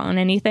getting caught on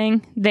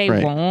anything. They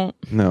won't.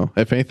 No.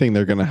 If anything,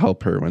 they're going to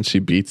help her when she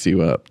beats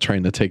you up,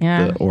 trying to take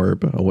the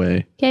orb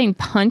away. Getting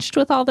punched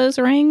with all those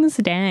rings?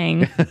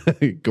 Dang.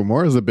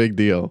 Gamora's a big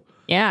deal.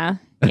 Yeah.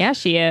 Yeah,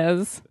 she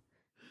is.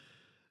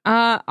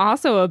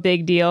 Also a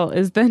big deal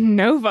is the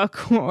Nova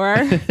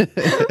Corps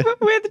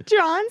with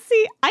John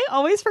C. I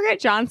always forget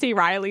John C.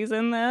 Reilly's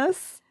in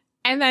this.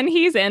 And then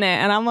he's in it.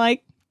 And I'm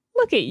like,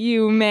 look at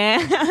you,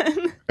 man.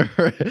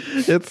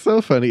 It's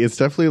so funny. It's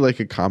definitely like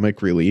a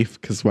comic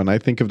relief because when I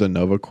think of the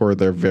Nova Corps,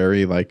 they're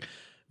very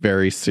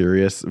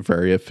serious,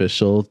 very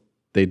official.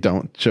 They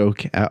don't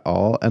joke at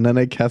all. And then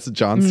I cast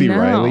John C.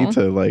 Reilly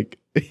to like,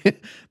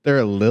 they're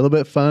a little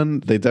bit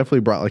fun. They definitely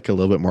brought like a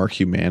little bit more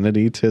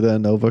humanity to the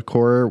Nova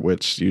Corps,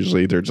 which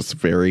usually they're just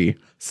very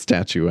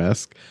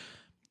statuesque.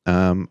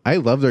 I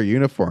love their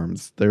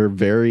uniforms. They're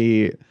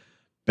very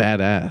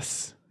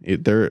badass.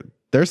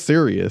 They're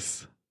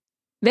serious.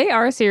 They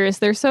are serious.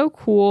 They're so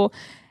cool.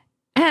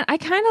 And I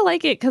kind of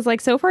like it because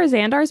like so far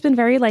Xandar's been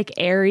very like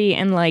airy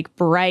and like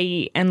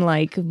bright and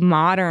like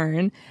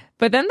modern.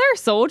 But then their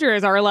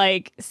soldiers are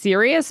like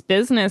serious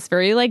business,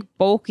 very like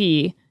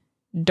bulky,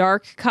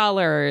 dark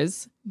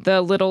colors,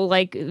 the little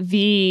like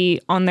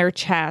V on their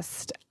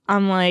chest.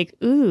 I'm like,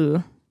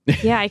 ooh,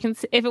 yeah, I can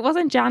see. If it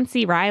wasn't John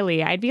C.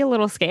 Reilly, I'd be a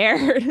little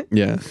scared.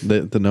 Yeah,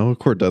 the Nova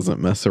Corps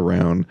doesn't mess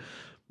around.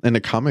 And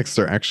the comics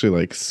are actually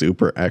like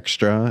super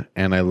extra.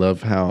 And I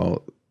love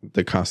how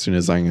the costume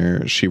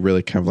designer, she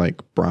really kind of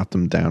like brought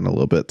them down a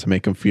little bit to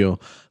make them feel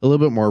a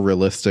little bit more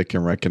realistic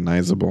and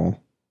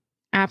recognizable.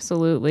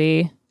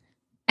 Absolutely.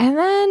 And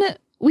then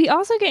we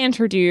also get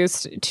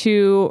introduced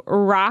to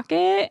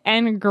Rocket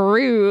and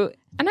Groot.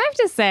 And I have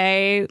to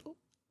say,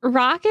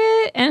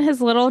 Rocket and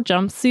his little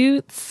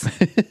jumpsuits,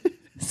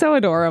 so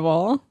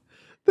adorable.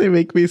 They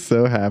make me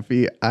so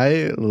happy.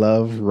 I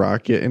love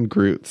Rocket and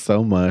Groot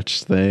so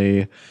much.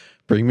 They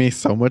bring me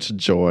so much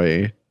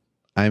joy.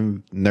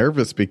 I'm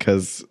nervous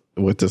because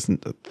with this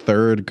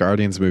third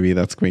Guardians movie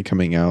that's going to be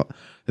coming out,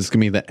 it's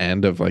going to be the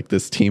end of like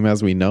this team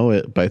as we know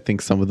it, but I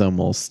think some of them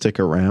will stick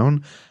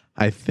around.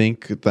 I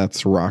think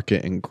that's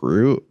Rocket and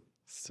Groot.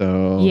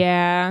 So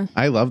yeah,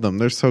 I love them.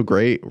 They're so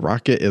great.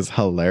 Rocket is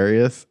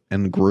hilarious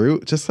and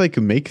Groot just like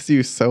makes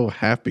you so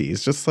happy.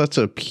 He's just such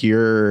a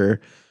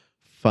pure,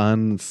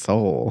 fun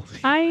soul.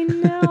 I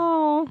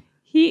know.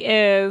 He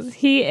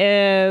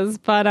is.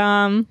 But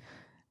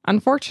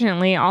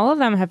unfortunately, all of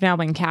them have now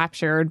been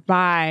captured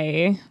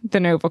by the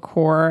Nova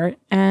Corps.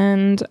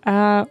 And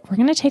we're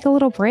going to take a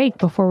little break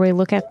before we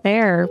look at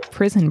their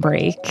prison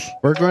break.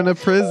 We're going to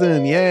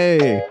prison.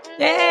 Yay.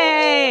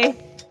 Yay.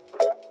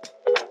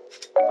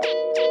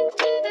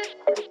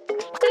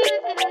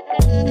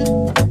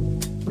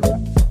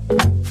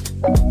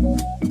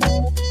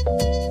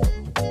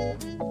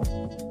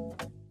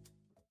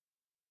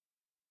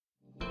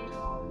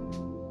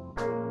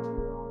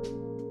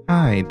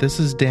 Hi, this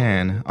is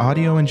Dan,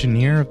 audio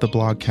engineer of the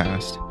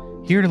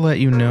Blogcast, here to let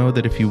you know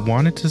that if you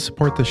wanted to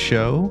support the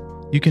show,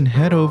 you can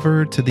head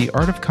over to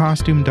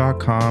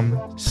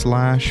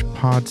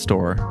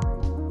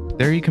theartofcostume.com/podstore.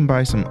 There you can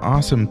buy some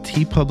awesome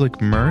TeePublic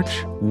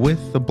merch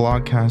with the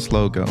Blogcast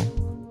logo.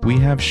 We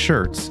have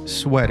shirts,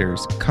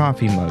 sweaters,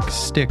 coffee mugs,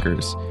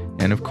 stickers,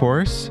 and of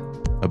course,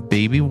 a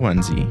baby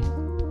onesie.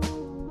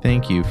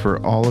 Thank you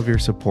for all of your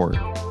support.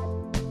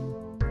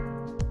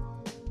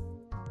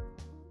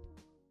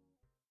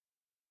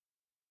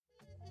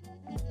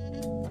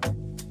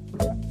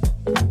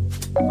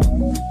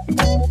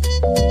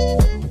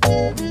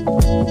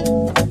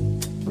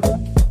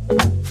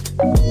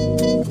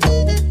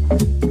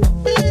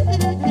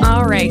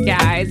 All right,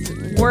 guys,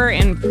 we're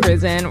in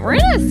prison. We're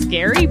in a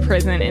scary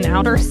prison in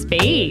outer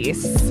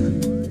space.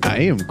 I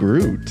am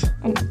Groot.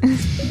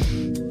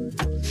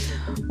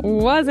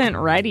 Wasn't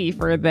ready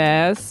for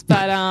this,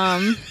 but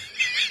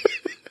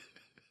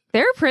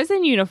their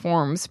prison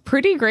uniforms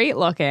pretty great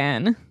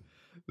looking.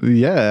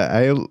 Yeah,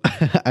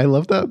 I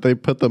love that they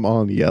put them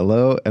all in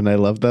yellow, and I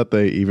love that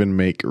they even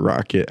make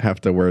Rocket have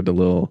to wear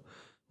the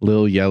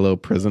little yellow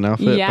prison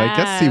outfit. Yes. But I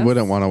guess he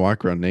wouldn't want to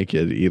walk around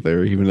naked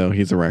either, even though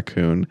he's a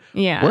raccoon.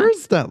 Yeah.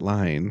 Where's that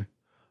line?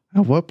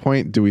 At what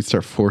point do we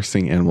start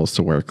forcing animals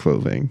to wear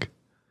clothing?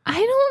 I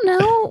don't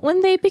know.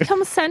 When they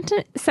become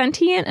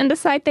sentient and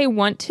decide they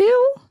want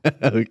to.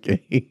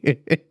 Okay.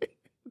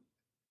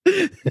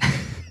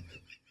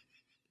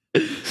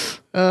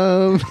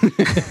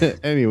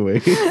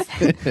 Anyways.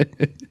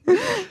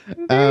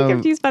 Very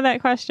confused by that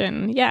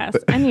question. Yes.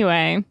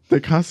 Anyway. The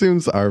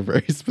costumes are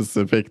very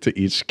specific to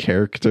each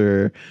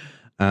character.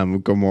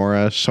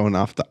 Gamora showing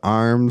off the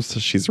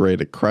arms. She's ready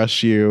to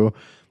crush you.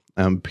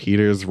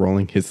 Peter's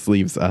rolling his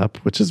sleeves up,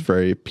 which is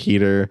very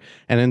Peter.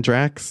 And then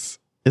Drax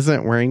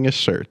isn't wearing a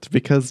shirt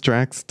because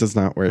Drax does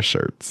not wear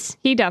shirts.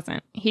 He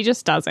doesn't. He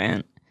just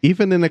doesn't.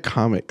 Even in the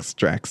comics,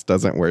 Drax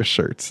doesn't wear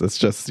shirts. It's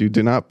just, you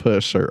do not put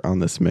a shirt on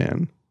this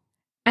man.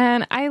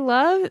 And I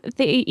love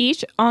they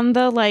each on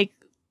the like,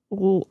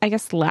 I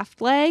guess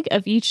left leg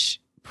of each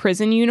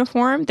prison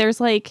uniform, there's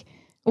like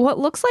what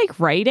looks like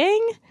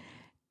writing.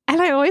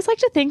 And I always like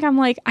to think, I'm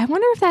like, I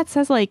wonder if that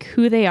says like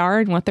who they are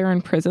and what they're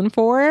in prison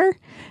for.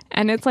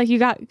 And it's like, you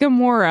got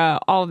Gamora,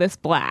 all this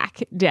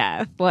black,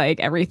 death, like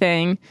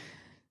everything.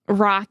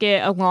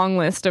 Rocket, a long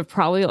list of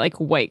probably like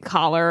white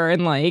collar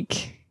and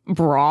like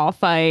brawl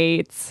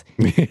fights.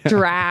 Yeah.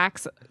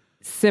 Drax,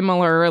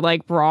 similar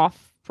like brawl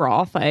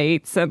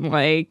fights and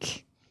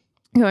like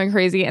going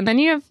crazy. And then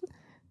you have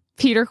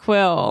Peter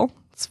Quill.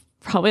 It's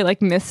probably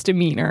like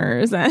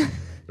misdemeanors and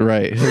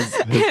right.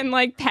 And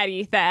like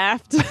petty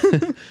theft.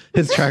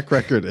 His track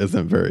record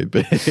isn't very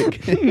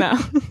big. No.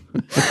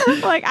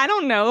 Like, I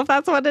don't know if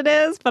that's what it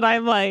is, but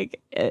I'm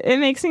like, it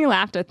makes me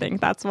laugh to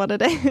think that's what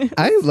it is.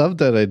 I love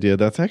that idea.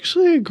 That's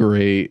actually a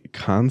great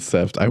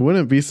concept. I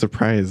wouldn't be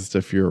surprised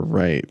if you're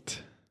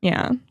right.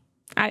 Yeah.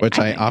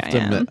 I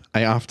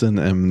often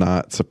am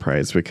not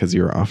surprised because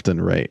you're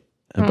often right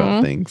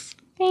about things.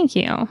 Thank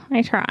you.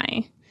 I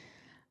try.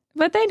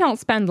 But they don't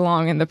spend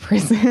long in the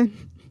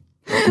prison.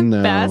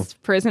 No.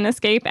 Best prison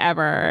escape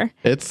ever.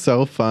 It's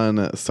so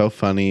fun, so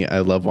funny. I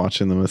love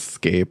watching them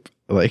escape.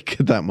 Like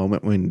that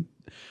moment when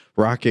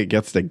Rocket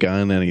gets the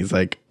gun and he's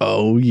like,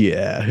 oh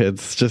yeah,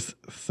 it's just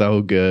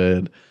so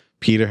good.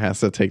 Peter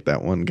has to take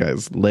that one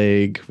guy's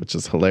leg, which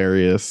is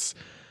hilarious.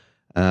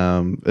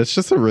 It's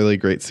just a really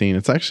great scene.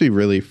 It's actually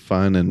really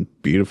fun and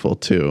beautiful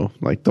too.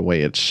 Like the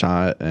way it's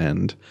shot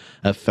and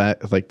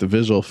like the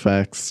visual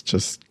effects,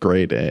 just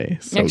grade A.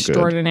 So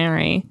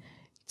extraordinary. Good.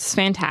 It's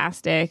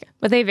fantastic.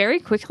 But they very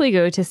quickly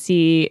go to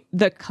see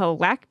the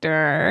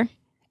Collector.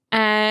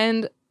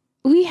 And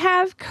we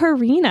have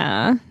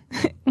Karina,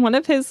 one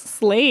of his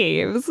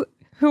slaves,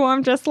 who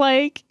I'm just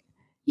like,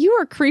 you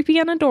are creepy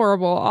and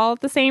adorable all at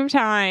the same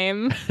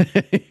time.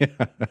 That's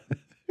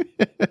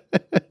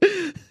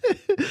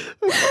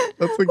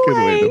a good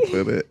way to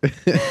put it. Because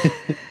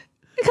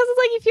it's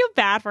like you feel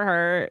bad for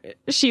her.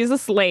 She's a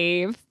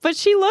slave, but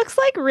she looks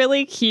like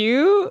really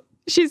cute.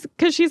 She's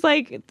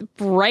like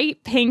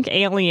bright pink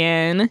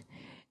alien, and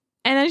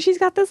then she's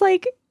got this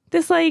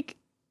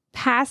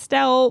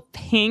pastel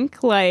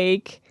pink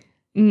like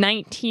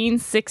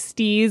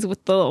 1960s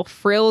with the little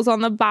frills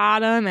on the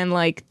bottom and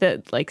like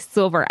the like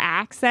silver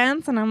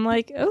accents, and I'm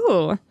like,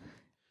 oh.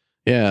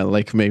 Yeah,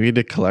 like maybe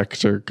the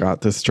Collector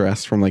got this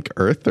dress from like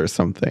Earth or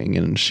something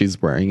and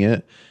she's wearing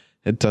it.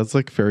 It does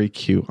look very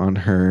cute on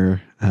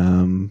her.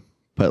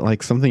 But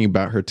like something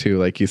about her too,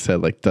 like you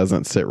said, like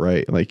doesn't sit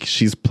right. Like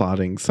she's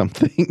plotting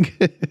something.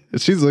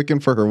 She's looking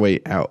for her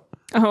way out.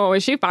 Oh,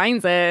 she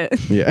finds it.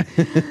 Yeah.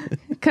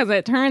 Because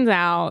it turns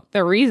out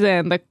the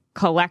reason the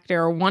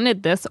Collector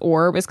wanted this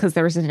orb is because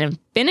there's an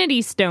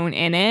Infinity Stone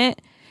in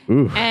it.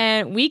 Ooh.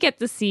 And we get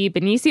to see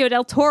Benicio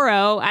del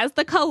Toro as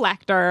the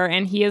Collector,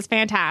 and he is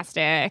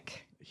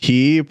fantastic.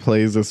 He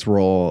plays this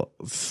role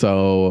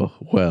so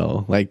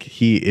well. Like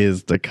he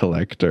is the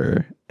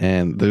Collector.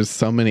 And there's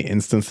so many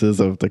instances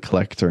of the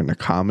Collector in the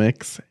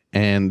comics.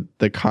 And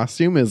the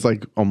costume is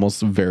like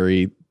almost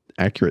very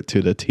accurate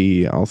to the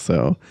T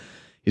also.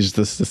 He's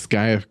just this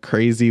guy with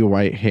crazy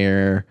white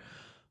hair,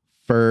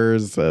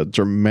 furs, a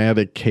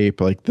dramatic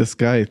cape. Like this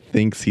guy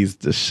thinks he's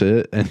the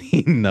shit and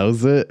he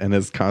knows it. And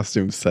his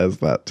costume says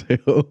that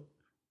too.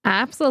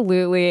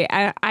 Absolutely.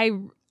 I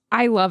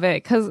love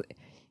it because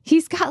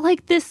he's got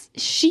like this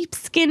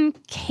sheepskin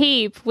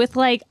cape with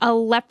like a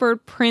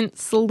leopard print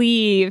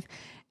sleeve.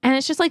 And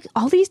it's just like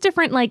all these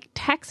different like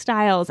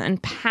textiles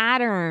and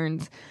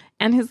patterns.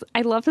 And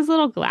I love his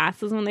little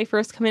glasses when they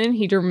first come in and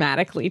he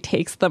dramatically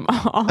takes them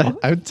off.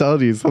 I'm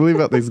telling you, something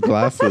about these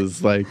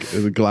glasses, like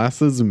the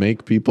glasses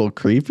make people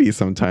creepy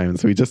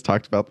sometimes. We just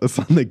talked about this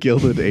on the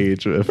Gilded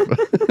Age with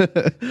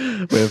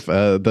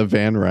the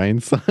Van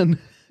Ryn son.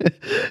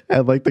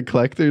 And like the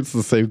Collector, it's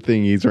the same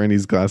thing. He's wearing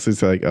these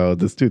glasses. You're like, oh,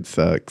 this dude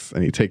sucks.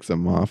 And he takes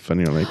them off and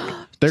you're like,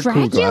 they're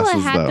Dracula cool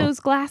glasses had though. Those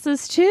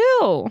glasses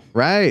too.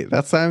 Right.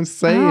 That's what I'm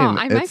saying. Oh,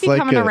 I might be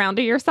coming around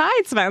to your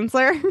side,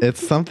 Spencer.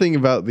 It's something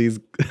about these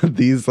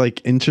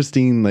like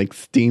interesting like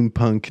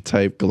steampunk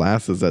type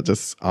glasses that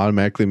just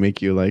automatically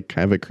make you like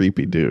kind of a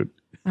creepy dude.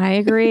 I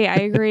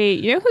agree.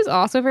 You know who's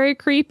also very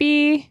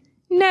creepy?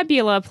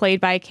 Nebula,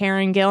 played by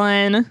Karen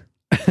Gillan.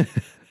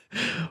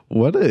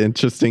 What an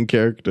interesting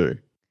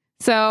character.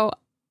 So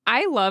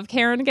I love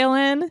Karen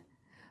Gillan,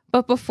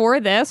 but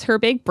before this, her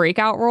big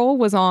breakout role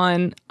was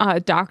on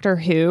Doctor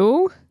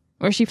Who,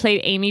 where she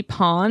played Amy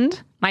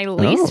Pond, my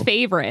least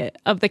favorite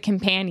of the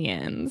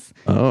companions.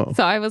 Oh.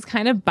 So I was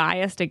kind of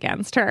biased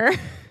against her.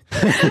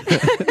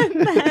 And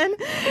then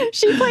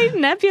she played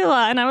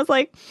Nebula, and I was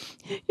like,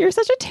 you're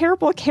such a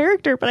terrible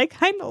character, but I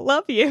kind of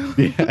love you.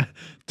 Yeah.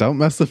 Don't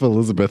mess with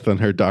Elizabeth and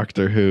her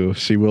Doctor Who.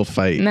 She will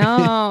fight.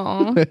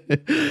 No.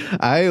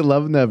 I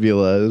love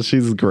Nebula.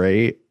 She's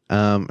great.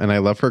 And I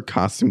love her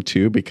costume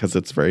too, because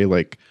it's very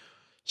like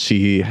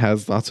she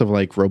has lots of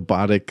like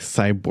robotic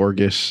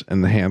cyborgish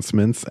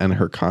enhancements, and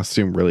her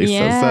costume really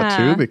says that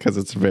too, because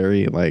it's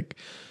very like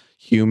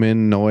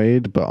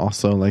humanoid, but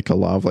also like a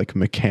lot of like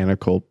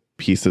mechanical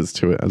pieces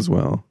to it as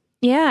well.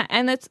 Yeah,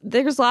 and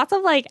there's lots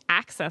of like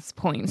access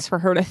points for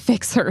her to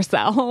fix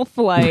herself,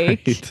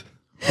 like Right.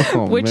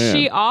 Oh, which man.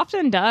 she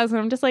often does, and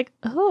I'm just like,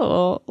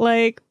 oh,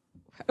 like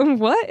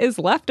what is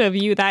left of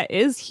you that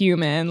is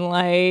human?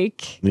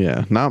 Like,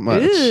 Yeah, not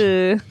much.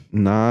 ugh.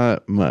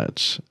 Not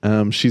much.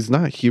 She's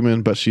not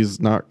human, but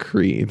she's not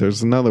Kree.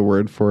 There's another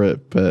word for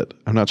it, but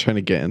I'm not trying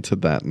to get into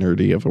that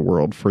nerdy of a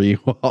world for you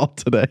all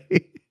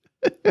today.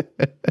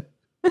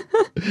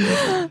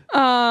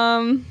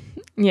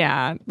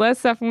 Yeah,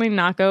 let's definitely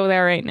not go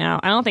there right now.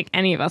 I don't think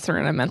any of us are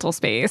in a mental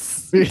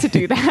space to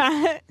do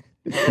that.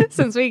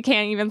 Since we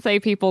can't even say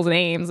people's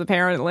names,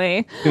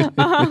 apparently.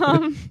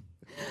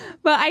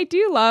 But I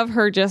do love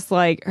her, just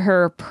like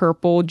her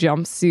purple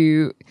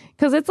jumpsuit,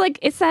 because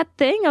it's that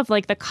thing of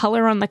like the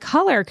color on the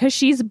color, because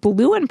she's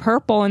blue and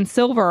purple and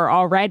silver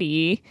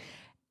already.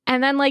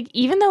 And then like,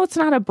 even though it's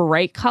not a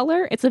bright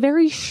color, it's a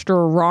very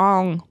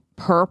strong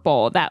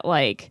purple that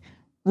like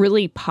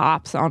really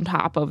pops on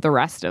top of the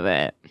rest of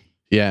it.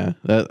 Yeah,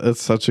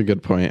 that's such a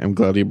good point. I'm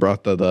glad you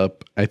brought that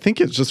up. I think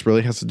it just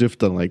really has to do with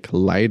the like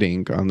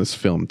lighting on this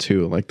film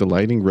too. Like the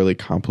lighting really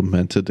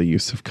complemented the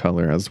use of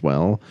color as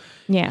well.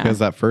 Yeah.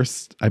 Because at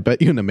first, I bet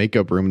you in a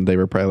makeup room, they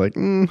were probably like,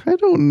 I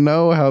don't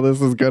know how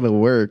this is going to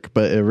work,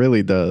 but it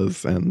really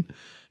does. And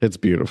it's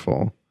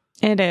beautiful.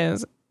 It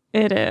is.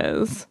 It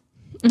is.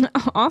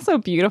 Also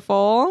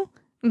beautiful.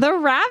 The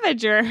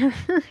Ravagers.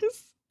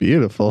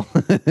 Beautiful.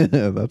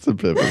 That's a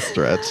bit of a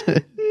stretch.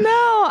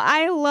 No,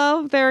 I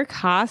love their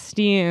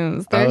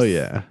costumes. Oh,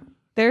 yeah.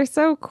 They're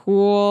so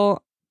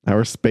cool.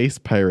 Our space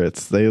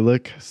pirates, they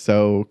look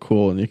so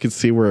cool. And you can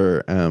see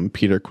where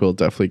Peter Quill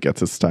definitely gets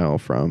his style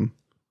from.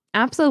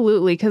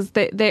 Absolutely, because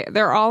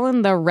they're all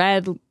in the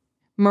red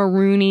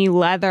maroony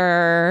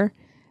leather.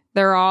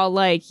 They're all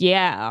like,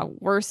 yeah,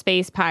 we're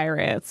space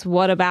pirates.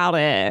 What about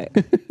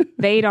it?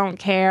 They don't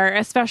care,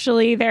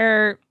 especially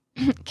their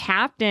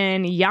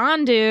captain,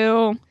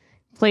 Yondu,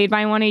 played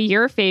by one of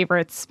your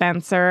favorites,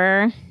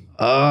 Spencer.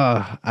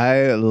 Oh,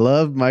 I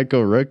love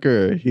Michael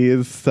Rooker. He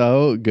is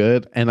so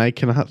good. And I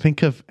cannot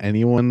think of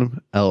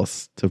anyone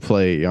else to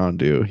play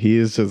Yondu. He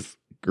is just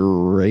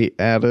great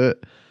at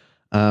it.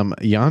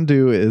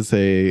 Yondu is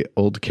a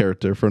old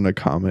character from the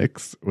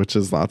comics, which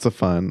is lots of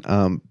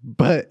fun.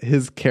 But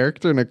his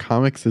character in the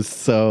comics is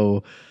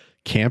so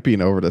campy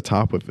and over the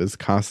top with his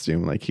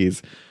costume. Like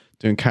he's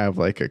doing kind of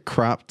like a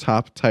crop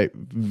top type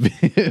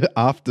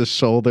off the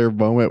shoulder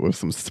moment with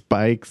some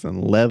spikes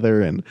and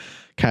leather and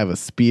kind of a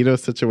Speedo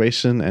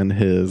situation. And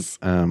his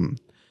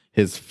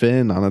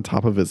fin on the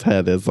top of his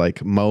head is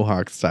like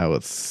Mohawk style.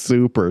 It's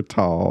super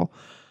tall.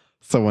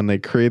 So when they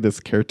create this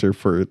character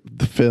for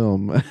the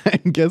film,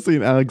 I'm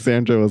guessing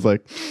Alexandra was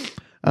like,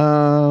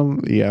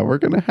 yeah, we're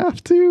going to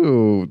have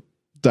to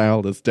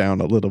dial this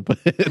down a little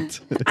bit.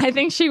 I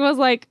think she was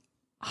like,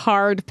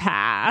 hard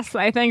pass.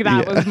 I think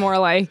that was more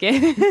like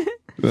it.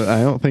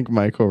 I don't think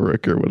Michael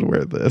Rooker would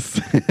wear this.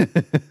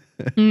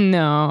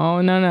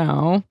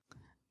 No.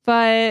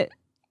 But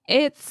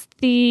it's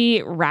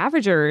the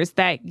Ravagers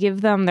that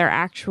give them their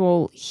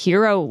actual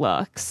hero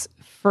looks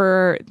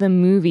for the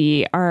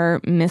movie. Our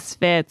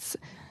misfits.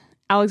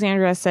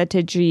 Alexandra said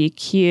to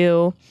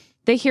GQ,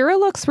 the hero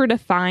looks were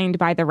defined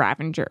by the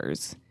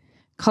Ravagers.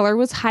 Color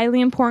was highly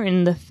important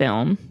in the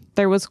film.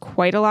 There was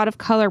quite a lot of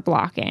color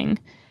blocking.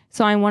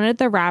 So I wanted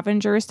the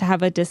Ravagers to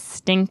have a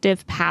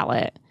distinctive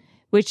palette,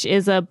 which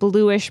is a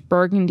bluish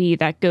burgundy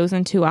that goes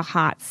into a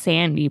hot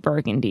sandy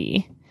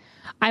burgundy.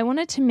 I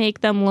wanted to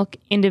make them look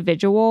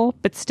individual,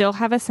 but still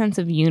have a sense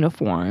of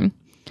uniform.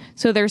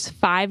 So there's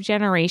 5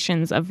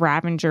 generations of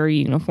Ravager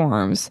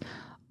uniforms,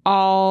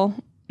 all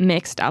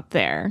mixed up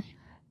there.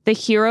 The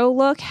hero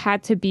look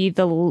had to be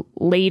the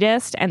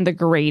latest and the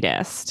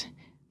greatest.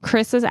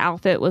 Chris's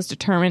outfit was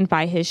determined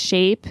by his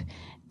shape,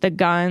 the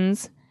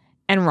guns,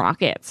 and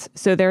rockets.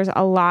 So there's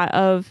a lot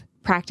of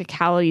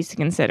practicalities to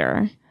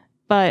consider.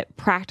 But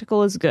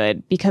practical is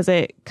good because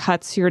it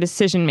cuts your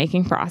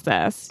decision-making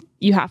process.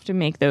 You have to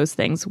make those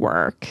things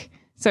work.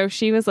 So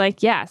she was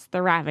like, yes,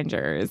 the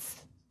Ravagers.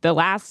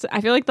 I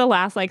feel like the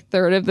last like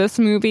third of this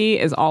movie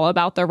is all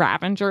about the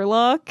Ravager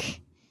look.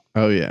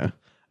 Oh, yeah.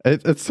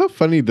 It's so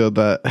funny, though,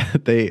 that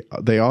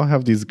they all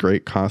have these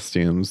great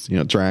costumes. You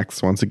know,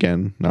 Drax, once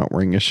again, not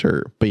wearing a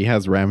shirt, but he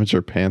has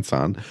Ravager pants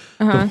on.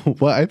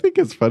 What I think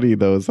is funny,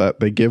 though, is that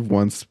they give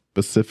one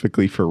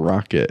specifically for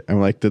Rocket.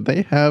 I'm like, did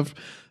they have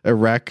a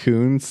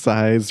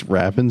raccoon-sized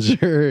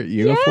Ravager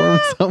uniform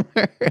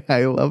somewhere?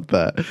 I love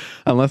that.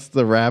 Unless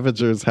the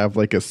Ravagers have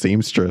like a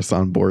seamstress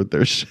on board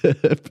their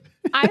ship.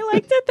 I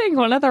like to think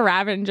one of the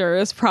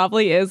Ravagers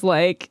probably is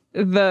like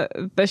the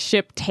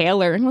ship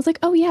tailor and was like,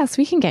 oh yes,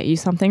 we can get you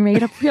something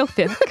made up real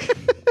thick.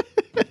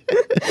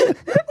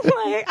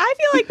 Like, I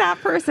feel like that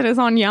person is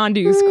on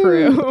Yondu's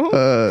crew.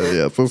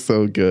 Yeah,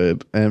 so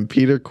good. And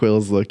Peter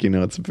Quill's look,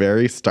 it's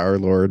very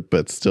Star-Lord,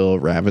 but still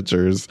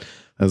Ravagers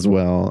as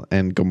well.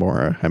 And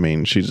Gamora, I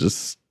mean, she's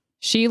just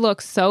She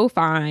looks so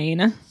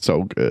fine.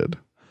 So good.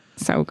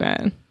 So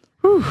good.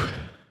 Whew.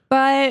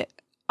 But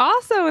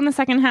also in the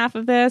second half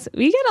of this,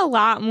 we get a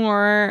lot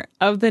more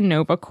of the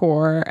Nova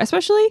Corps,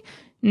 especially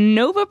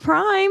Nova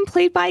Prime,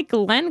 played by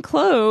Glenn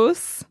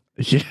Close.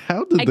 Yeah,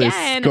 how did they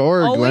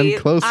score Glenn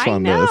Close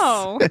on this?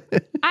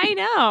 I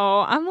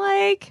know. I'm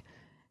like,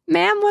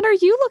 ma'am, what are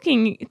you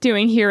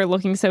doing here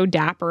looking so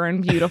dapper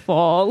and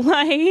beautiful?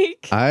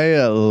 Like,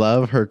 I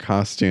love her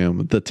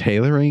costume. The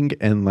tailoring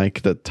and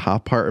like the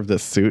top part of the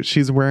suit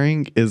she's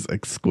wearing is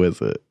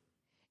exquisite.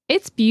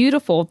 It's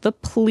beautiful. The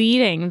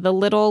pleating, the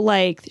little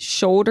like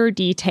shoulder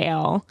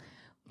detail,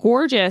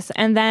 gorgeous.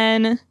 And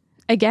then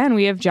again,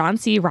 we have John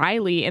C.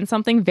 Reilly in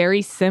something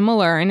very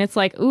similar. And it's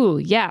like, ooh,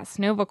 yes,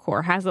 Nova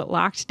Corps has it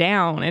locked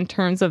down in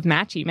terms of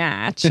matchy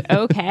match.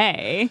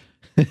 Okay.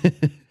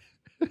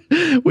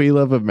 We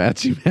love a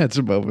matchy match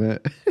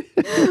moment.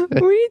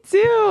 We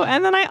do.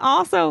 And then I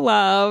also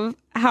love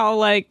how,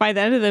 like, by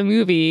the end of the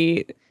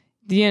movie,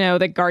 you know,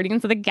 the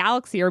Guardians of the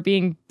Galaxy are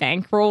being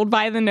bankrolled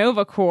by the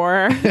Nova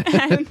Corps.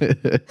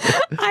 And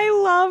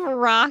I love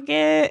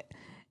Rocket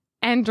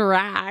and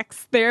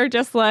Drax. They're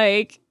just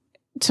like,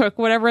 took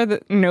whatever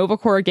the Nova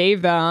Corps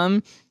gave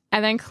them.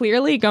 And then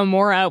clearly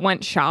Gamora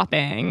went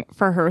shopping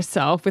for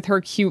herself with her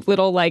cute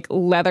little like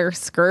leather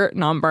skirt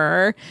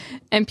number.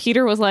 And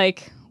Peter was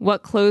like,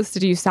 what clothes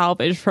did you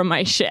salvage from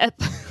my ship?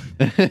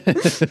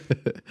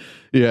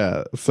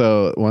 Yeah.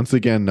 So once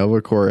again,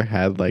 Nova Corps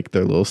had like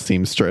their little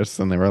seamstress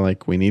and they were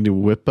like, we need to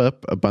whip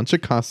up a bunch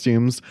of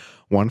costumes,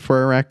 one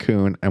for a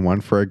raccoon and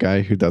one for a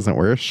guy who doesn't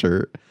wear a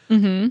shirt.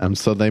 Mm-hmm.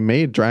 So they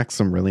made Drax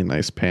some really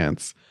nice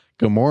pants.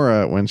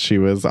 Gamora, when she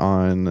was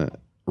on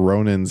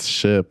Ronan's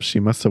ship, she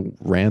must have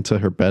ran to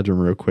her bedroom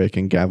real quick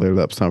and gathered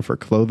up some of her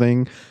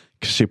clothing.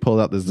 She pulled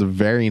out this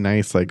very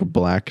nice like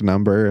black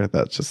number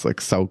that's just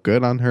like so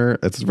good on her.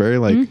 It's very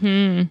like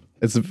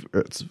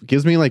it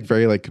gives me like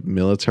very like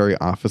military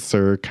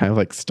officer kind of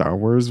like Star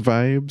Wars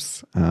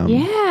vibes.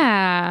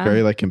 Yeah,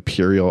 very like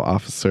imperial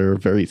officer,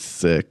 very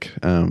sick.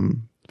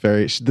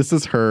 This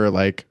is her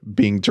like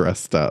being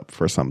dressed up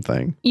for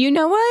something. You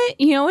know what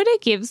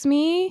it gives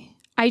me?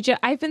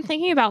 I've been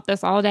thinking about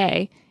this all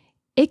day.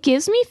 It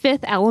gives me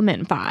Fifth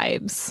Element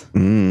vibes.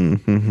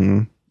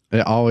 Mm-hmm.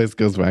 It always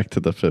goes back to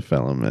the Fifth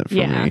Element for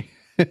me.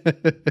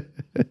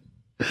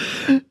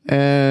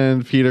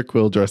 And Peter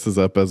Quill dresses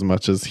up as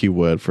much as he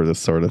would for this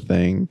sort of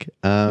thing.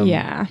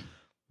 Yeah,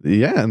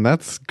 and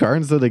that's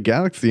Guardians of the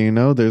Galaxy. You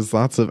know, there's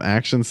lots of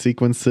action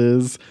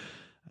sequences.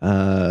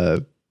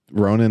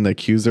 Ronan the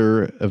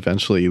Accuser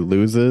eventually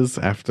loses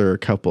after a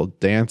couple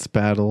dance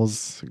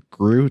battles.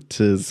 Groot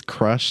is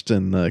crushed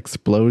in the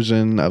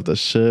explosion of the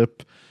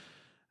ship.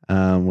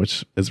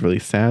 Which is really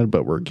sad,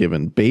 but we're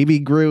given Baby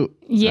Groot.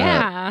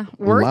 Yeah,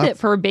 worth it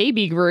for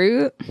Baby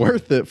Groot.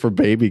 Worth it for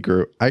Baby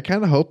Groot. I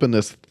kind of hope in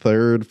this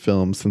third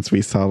film, since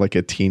we saw like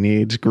a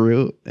teenage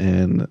Groot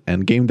and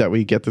Endgame, that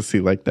we get to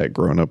see like that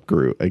grown-up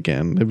Groot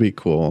again. It'd be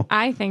cool.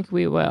 I think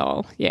we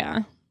will,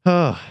 yeah.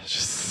 Oh,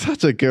 just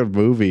such a good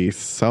movie.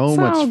 So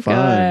much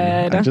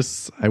fun. Good.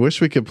 I wish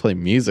we could play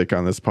music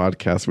on this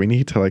podcast. We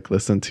need to like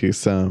listen to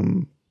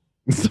some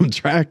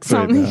tracks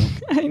right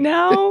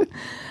now.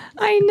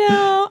 I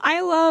know.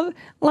 I love,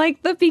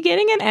 like, the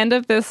beginning and end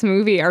of this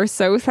movie are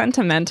so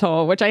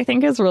sentimental, which I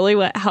think is really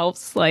what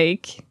helps,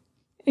 like,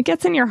 it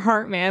gets in your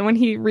heart, man, when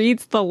he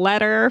reads the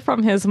letter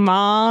from his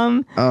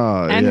mom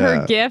and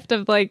her gift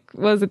of, like,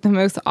 was it the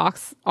most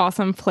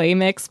awesome play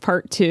mix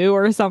part 2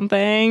 or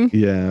something?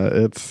 Yeah,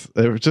 it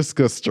just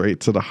goes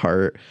straight to the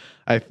heart.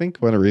 I think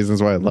one of the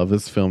reasons why I love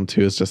this film,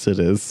 too, is just it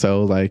is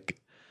so, like,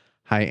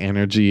 high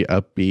energy,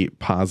 upbeat,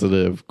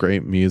 positive,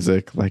 great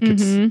music. Like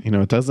it's, you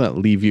know, it doesn't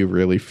leave you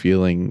really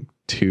feeling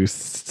too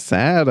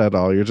sad at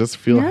all. You just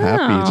feel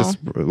happy, just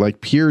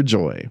like pure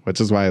joy,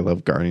 which is why I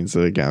love Guardians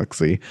of the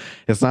Galaxy.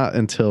 It's not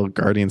until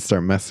Guardians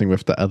start messing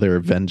with the other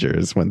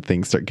Avengers when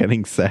things start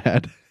getting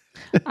sad.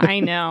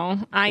 I know.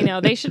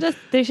 They should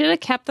have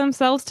kept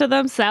themselves to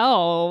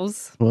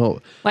themselves.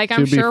 Well, like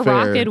I'm sure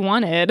Rocket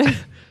wanted.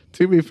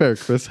 To be fair,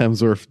 Chris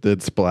Hemsworth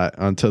did splat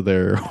onto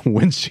their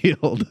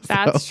windshield.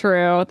 That's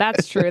true. That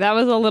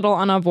was a little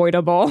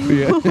unavoidable.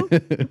 Yeah.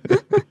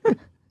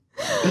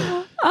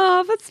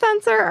 But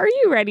Spencer, are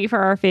you ready for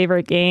our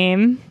favorite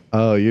game?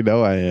 Oh, you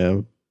know I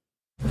am.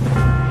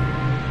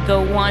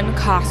 The one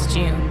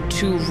costume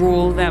to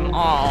rule them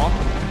all.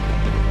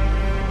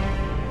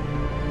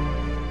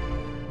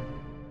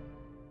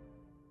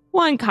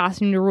 One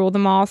costume to rule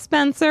them all.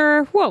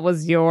 Spencer, what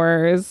was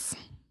yours?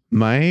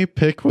 My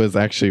pick was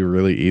actually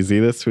really easy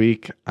this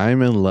week.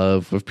 I'm in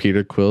love with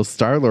Peter Quill's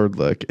Star-Lord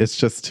look. It's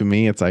just, to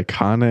me, it's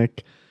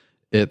iconic.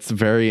 It's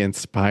very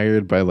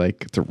inspired by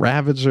like the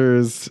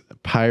Ravagers,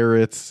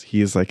 pirates.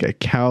 He's like a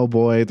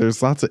cowboy.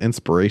 There's lots of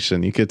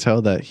inspiration. You could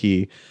tell that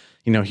he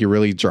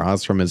really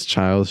draws from his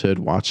childhood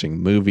watching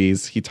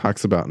movies. He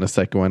talks about in the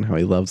second one how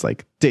he loves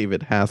like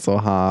David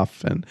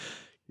Hasselhoff and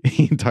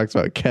He talks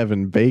about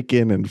Kevin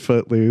Bacon and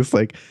Footloose.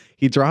 Like,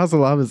 he draws a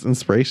lot of his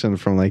inspiration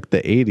from like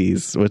the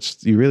 80s, which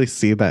you really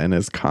see that in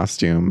his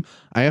costume.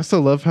 I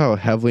also love how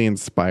heavily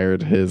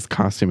inspired his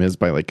costume is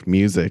by like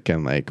music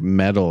and like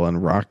metal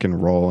and rock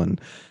and roll and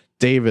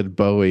David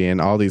Bowie and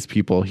all these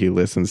people he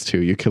listens to.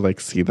 You could like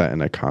see that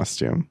in a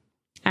costume.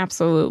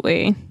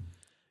 Absolutely.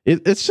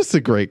 It's just a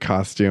great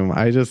costume.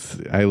 I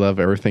love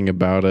everything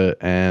about it.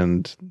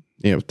 And,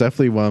 you know,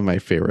 definitely one of my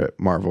favorite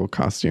Marvel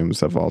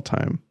costumes of all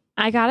time.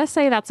 I gotta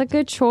say that's a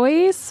good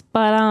choice,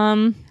 but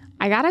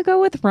I gotta go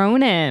with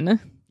Ronan.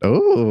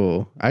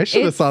 Oh, I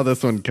should have saw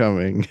this one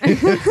coming.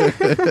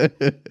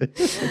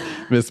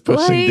 Miss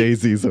Pushing like,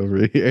 Daisies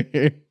over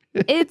here.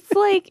 It's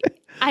like,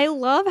 I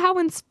love how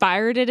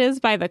inspired it is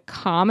by the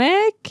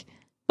comic,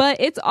 but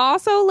it's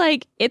also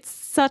like, it's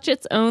such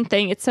its own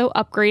thing. It's so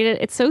upgraded.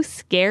 It's so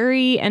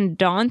scary and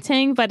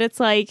daunting, but it's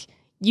like,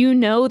 you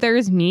know,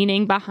 there's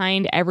meaning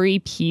behind every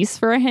piece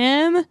for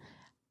him.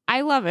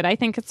 I love it. I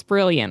think it's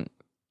brilliant.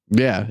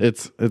 Yeah,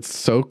 it's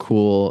so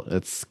cool.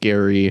 It's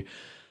scary.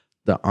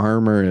 The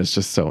armor is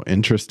just so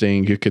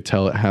interesting. You could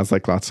tell it has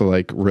like lots of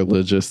like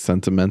religious,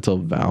 sentimental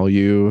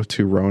value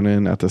to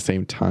Ronan at the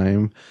same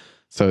time.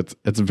 So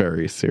it's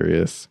very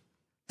serious.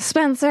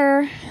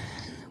 Spencer,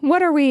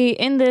 what are we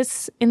in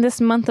this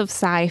month of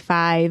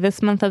sci-fi,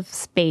 this month of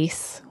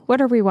space? What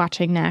are we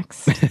watching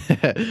next?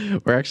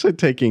 We're actually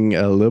taking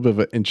a little bit of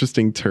an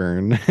interesting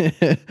turn.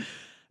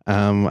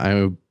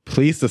 I'm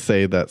pleased to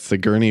say that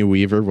Sigourney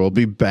Weaver will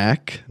be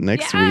back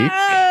next week,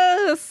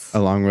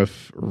 along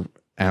with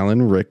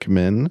Alan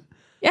Rickman.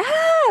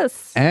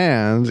 Yes!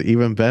 And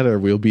even better,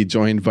 we'll be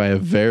joined by a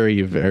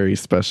very, very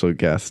special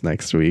guest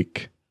next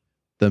week.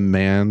 The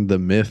man, the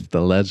myth,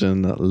 the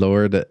legend,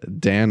 Lord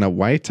Dan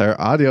White, our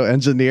audio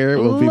engineer,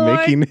 will be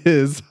making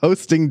his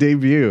hosting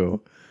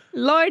debut.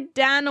 Lord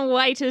Dan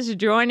White is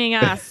joining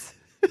us.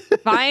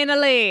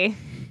 Finally.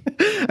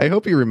 I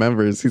hope he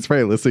remembers. He's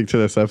probably listening to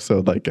this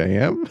episode like I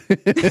am.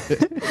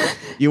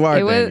 You are,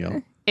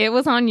 Daniel. It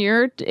was on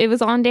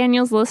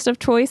Daniel's list of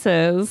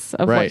choices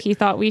of what he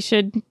thought we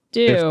should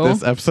do. If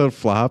this episode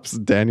flops,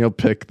 Daniel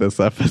picked this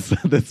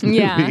movie.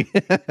 Yeah.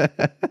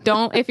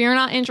 If you're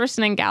not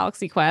interested in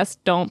Galaxy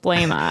Quest, don't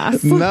blame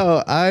us.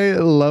 No, I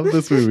love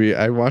this movie.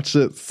 I watched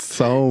it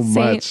so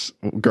much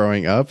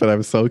growing up, and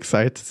I'm so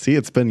excited to see it.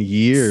 It's been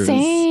years.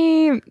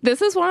 Same.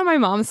 This is one of my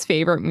mom's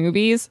favorite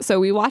movies, so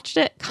we watched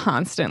it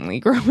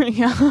constantly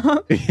growing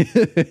up.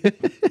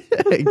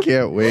 I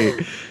can't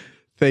wait.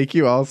 Thank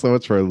you all so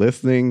much for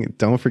listening.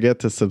 Don't forget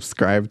to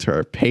subscribe to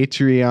our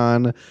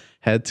Patreon.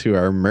 Head to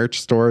our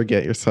merch store.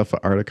 Get yourself an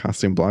Art of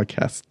Costume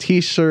Blogcast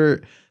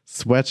t-shirt,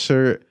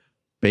 sweatshirt,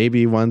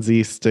 baby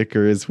onesie,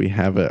 stickers. We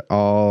have it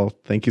all.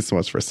 Thank you so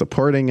much for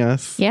supporting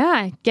us.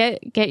 Yeah,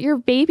 get your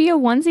baby a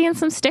onesie and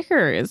some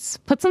stickers.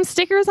 Put some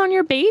stickers on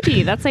your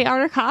baby. That's the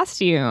Art of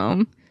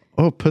Costume.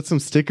 Oh, put some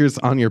stickers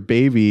on your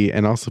baby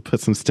and also put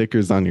some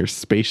stickers on your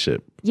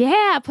spaceship.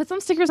 Yeah, put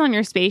some stickers on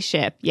your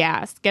spaceship.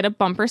 Yes, get a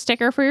bumper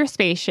sticker for your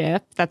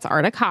spaceship. That's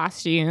Art of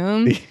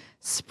Costume.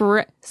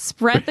 Spread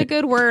the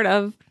good word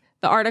of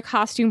the Art of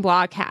Costume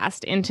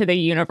Blogcast into the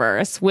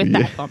universe with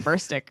that bumper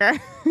sticker.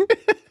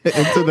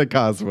 Into the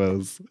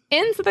cosmos.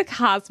 Into the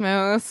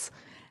cosmos.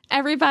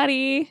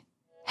 Everybody,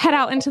 head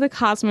out into the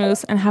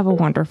cosmos and have a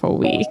wonderful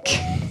week.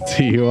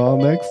 See you all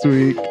next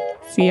week.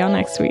 See y'all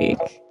next week.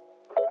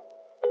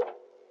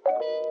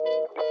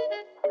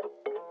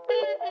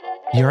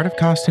 The Art of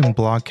Costume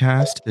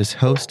Blogcast is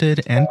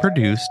hosted and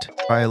produced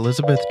by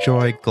Elizabeth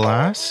Joy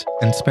Glass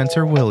and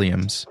Spencer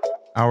Williams.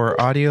 Our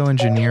audio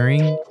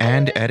engineering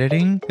and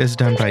editing is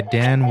done by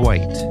Dan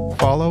White.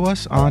 Follow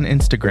us on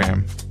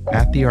Instagram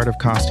at The Art of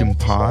Costume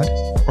Pod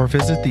or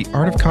visit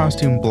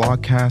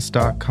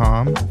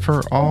theartofcostumeblogcast.com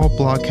for all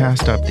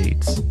blogcast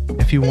updates.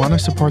 If you want to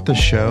support the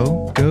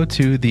show, go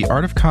to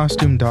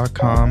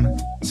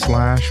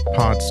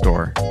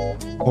theartofcostume.com/podstore.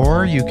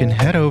 Or you can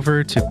head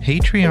over to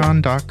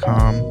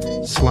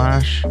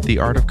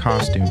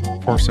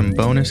patreon.com/theartofcostume for some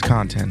bonus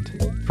content.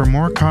 For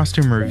more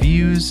costume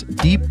reviews,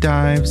 deep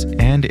dives,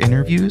 and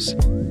interviews,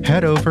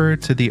 head over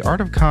to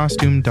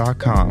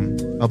theartofcostume.com,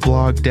 a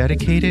blog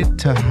dedicated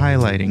to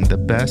highlighting the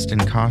best in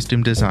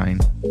costume design.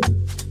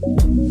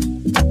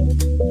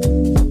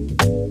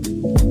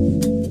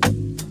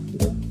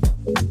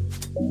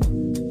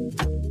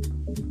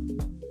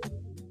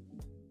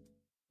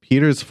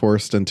 Peter's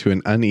forced into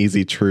an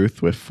uneasy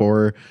truth with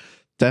four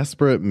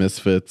desperate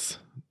misfits.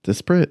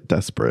 Desperate?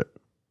 Disparate?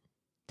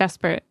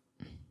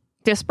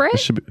 It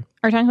should be,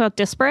 Are you talking about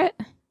disparate?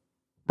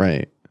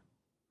 right.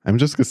 I'm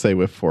just going to say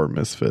with four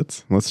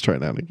misfits. Let's try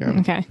that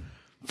again. Okay.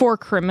 4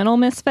 criminal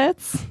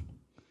misfits?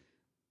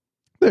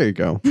 There you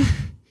go.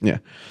 Yeah.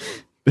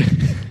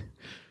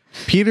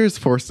 Peter's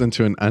forced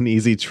into an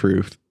uneasy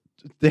truth.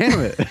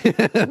 Damn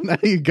it. Now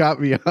you got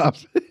me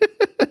off.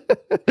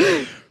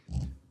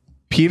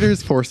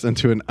 Peter's forced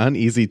into an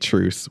uneasy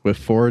truce with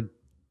four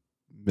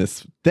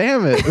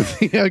Damn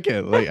it.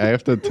 Okay, like I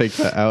have to take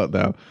that out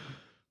now.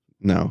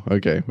 No,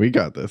 okay, we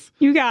got this.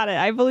 You got it.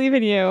 I believe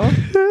in you.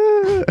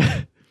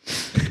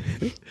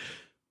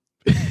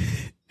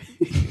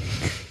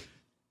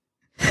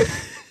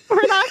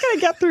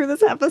 get through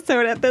this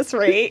episode at this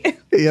rate.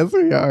 Yes,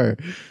 we are.